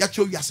bienwa ya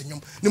cho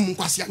yasanyum ne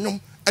munkwase anyum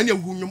ene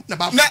wunyum na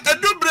ba na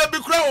edubre bi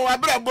kura wo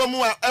abrabo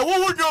mu a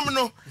ewunyum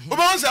no wo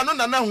ba wonse no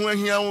na ho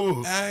ahia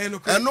wo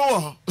eno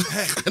wo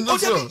eno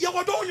so ye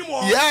wodo onyum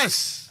wo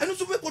yes eno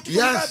so be go to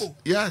Bible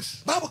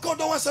yes Bible ka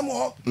do wasem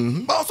ho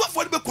ba so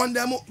for be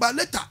condemn ba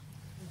later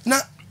na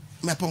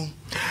mepon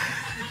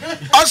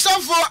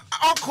Osofo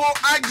Okoh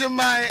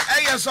Agyemang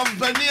ayes of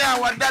Benia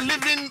wada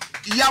living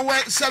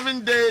Yahweh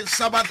 7-day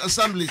Sabbath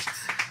assemblies.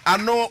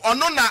 Ano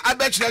ono na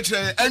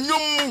abechire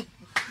enwum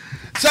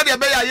said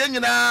be ya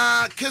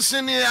nyina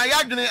kesini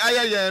ayadwene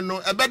ayaye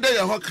no ebede ye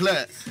ho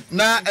clear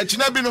na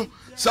akina bi no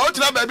sa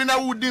otina ba bi na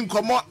wudi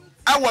nkomo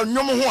awo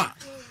nwum ho a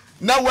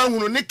na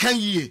wahunu ne kan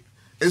yie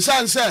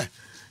ensan se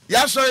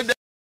ya so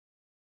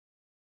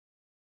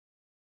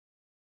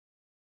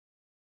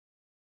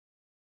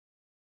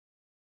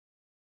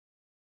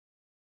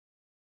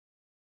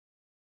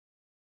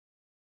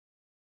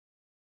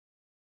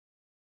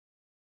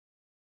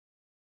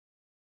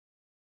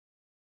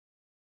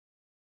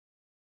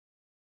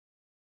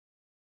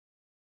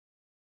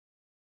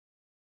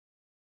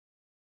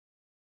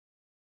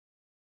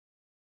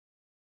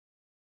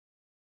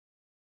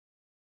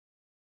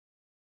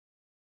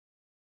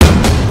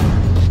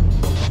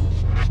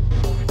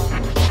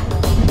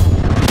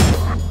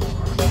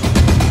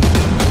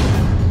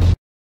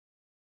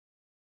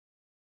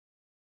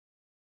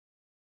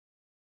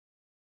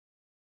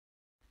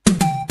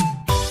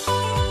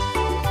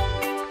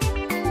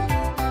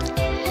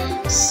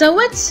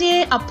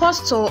Saweti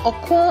Apostle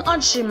Okoh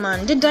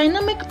Agyemang, the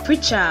dynamic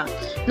preacher.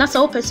 Nasa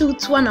opesi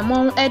utuwa na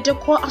mong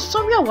edeko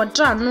asoria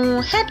wadra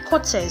no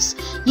headquarters.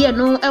 Ye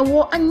no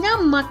ewo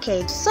Agyemang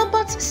Market,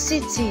 Sabbath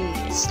City.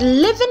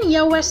 Living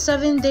Yahweh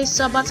 7-day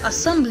Sabbath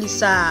assembly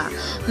sa.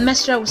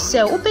 Mesra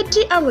use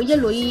ubedi aro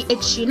yelo yi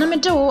echi na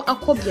medewo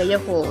akobia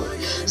yeho.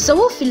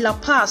 Sawo fila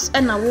pass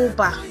ena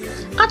woba.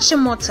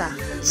 Achimota,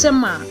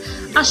 Tema,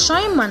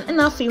 Ashaiman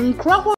ena fi nkura